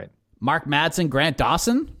 Great fight. Mark Madsen, Grant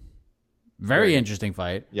Dawson. Very interesting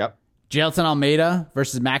fight. Yep. Jailton Almeida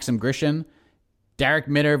versus Maxim Grishin. Derek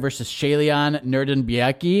Mitter versus Shalion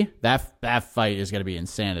Nurdenbiecki. That fight is going to be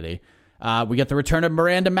insanity. We get the return of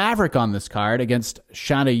Miranda Maverick on this card against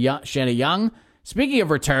Shanna Young. Speaking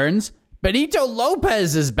of returns, Benito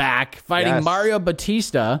Lopez is back fighting Mario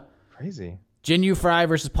Batista. Crazy. Jinyu Fry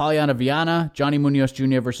versus Polyana Viana. Johnny Munoz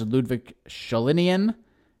Jr. versus Ludwig Sholinian.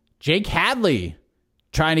 Jake Hadley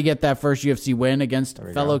trying to get that first UFC win against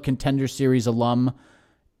fellow Contender Series alum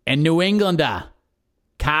and New Englander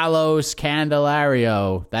Carlos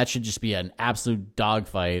Candelario. That should just be an absolute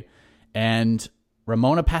dogfight. And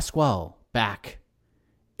Ramona Pascual back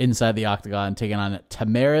inside the octagon, taking on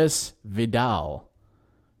Tamaris Vidal,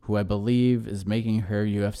 who I believe is making her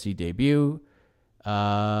UFC debut.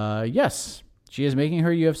 Yes, she is making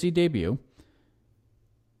her UFC debut.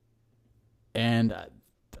 And I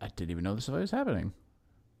didn't even know this was happening.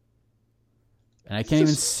 And I can't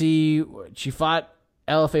even see. She fought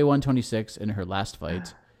LFA 126 in her last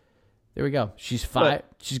fight. There we go. She's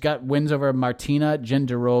got wins over Martina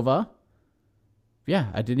Genderova. Yeah,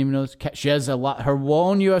 I didn't even know this. She has a lot. Her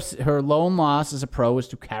lone loss as a pro was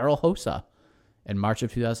to Carol Hossa in March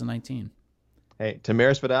of 2019. Hey,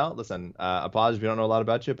 Tamaris Vidal, listen, apologies if we don't know a lot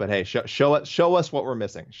about you, but hey, show us what we're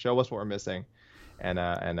missing. Show us what we're missing, and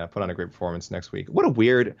put on a great performance next week. What a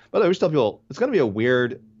weird, by the way, we tell people it's going to be a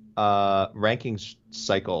weird rankings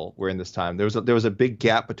cycle we're in this time. There was a big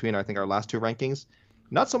gap between I think our last two rankings.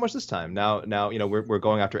 Not so much this time. Now we're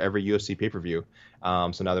going after every UFC pay-per-view.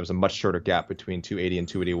 So now there's a much shorter gap between 280 and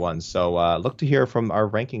 281. So look to hear from our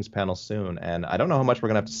rankings panel soon. And I don't know how much we're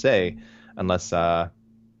gonna have to say unless I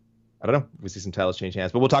don't know. We see some titles change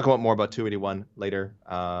hands, but we'll talk more about 281 later.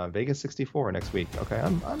 Vegas 64 next week. Okay,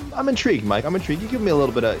 I'm intrigued, Mike. I'm intrigued. You give me a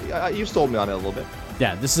little bit of. You sold me on it a little bit.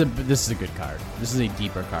 Yeah, this is a good card. This is a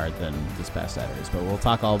deeper card than this past Saturday's, but we'll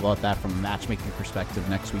talk all about that from a matchmaking perspective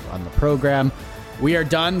next week on the program. We are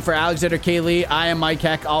done for Alexander K. Lee. I am Mike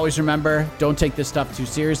Heck. Always remember, don't take this stuff too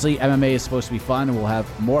seriously. MMA is supposed to be fun, and we'll have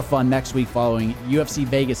more fun next week following UFC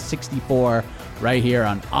Vegas 64 right here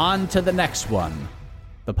on to the next one,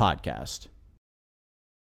 the podcast.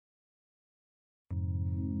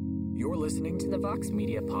 You're listening to the Vox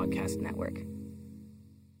Media Podcast Network.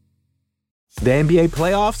 The NBA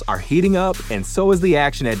playoffs are heating up, and so is the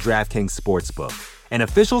action at DraftKings Sportsbook, an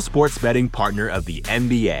official sports betting partner of the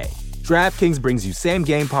NBA. DraftKings brings you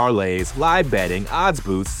same-game parlays, live betting, odds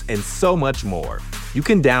boosts, and so much more. You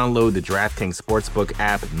can download the DraftKings Sportsbook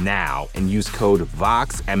app now and use code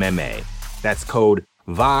VOXMMA. That's code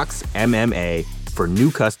VOXMMA for new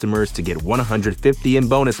customers to get $150 in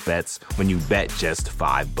bonus bets when you bet just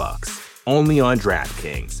 $5. Only on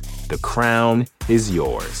DraftKings. The crown is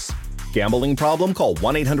yours. Gambling problem? Call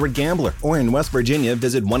 1-800-GAMBLER. Or in West Virginia,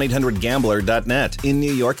 visit 1-800-GAMBLER.net. In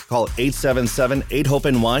New York, call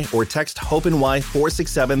 877-8-HOPE-NY or text HOPE-NY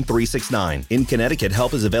 467-369. In Connecticut,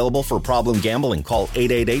 help is available for problem gambling. Call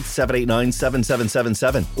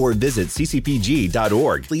 888-789-7777 or visit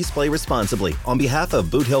ccpg.org. Please play responsibly. On behalf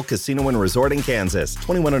of Boot Hill Casino and Resort in Kansas,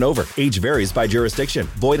 21 and over. Age varies by jurisdiction.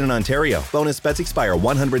 Void in Ontario. Bonus bets expire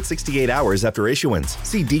 168 hours after issuance.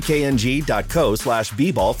 See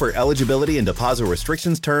dkng.co/bball for eligibility and deposit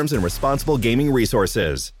restrictions, terms, and responsible gaming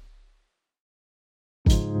resources.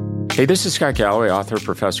 Hey, this is Scott Galloway, author,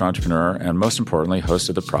 professor, entrepreneur, and most importantly, host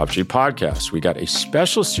of the Prop G podcast. We got a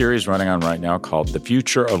special series running on right now called The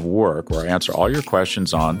Future of Work, where I answer all your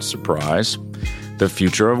questions on, surprise, the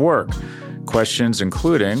future of work. Questions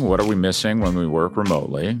including, what are we missing when we work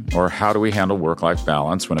remotely? Or how do we handle work-life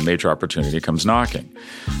balance when a major opportunity comes knocking?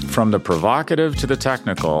 From the provocative to the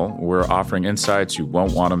technical, we're offering insights you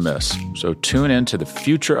won't want to miss. So tune in to The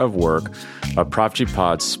Future of Work, a Prop G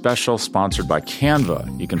Pod special sponsored by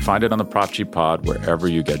Canva. You can find it on the Prop G Pod wherever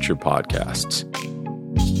you get your podcasts.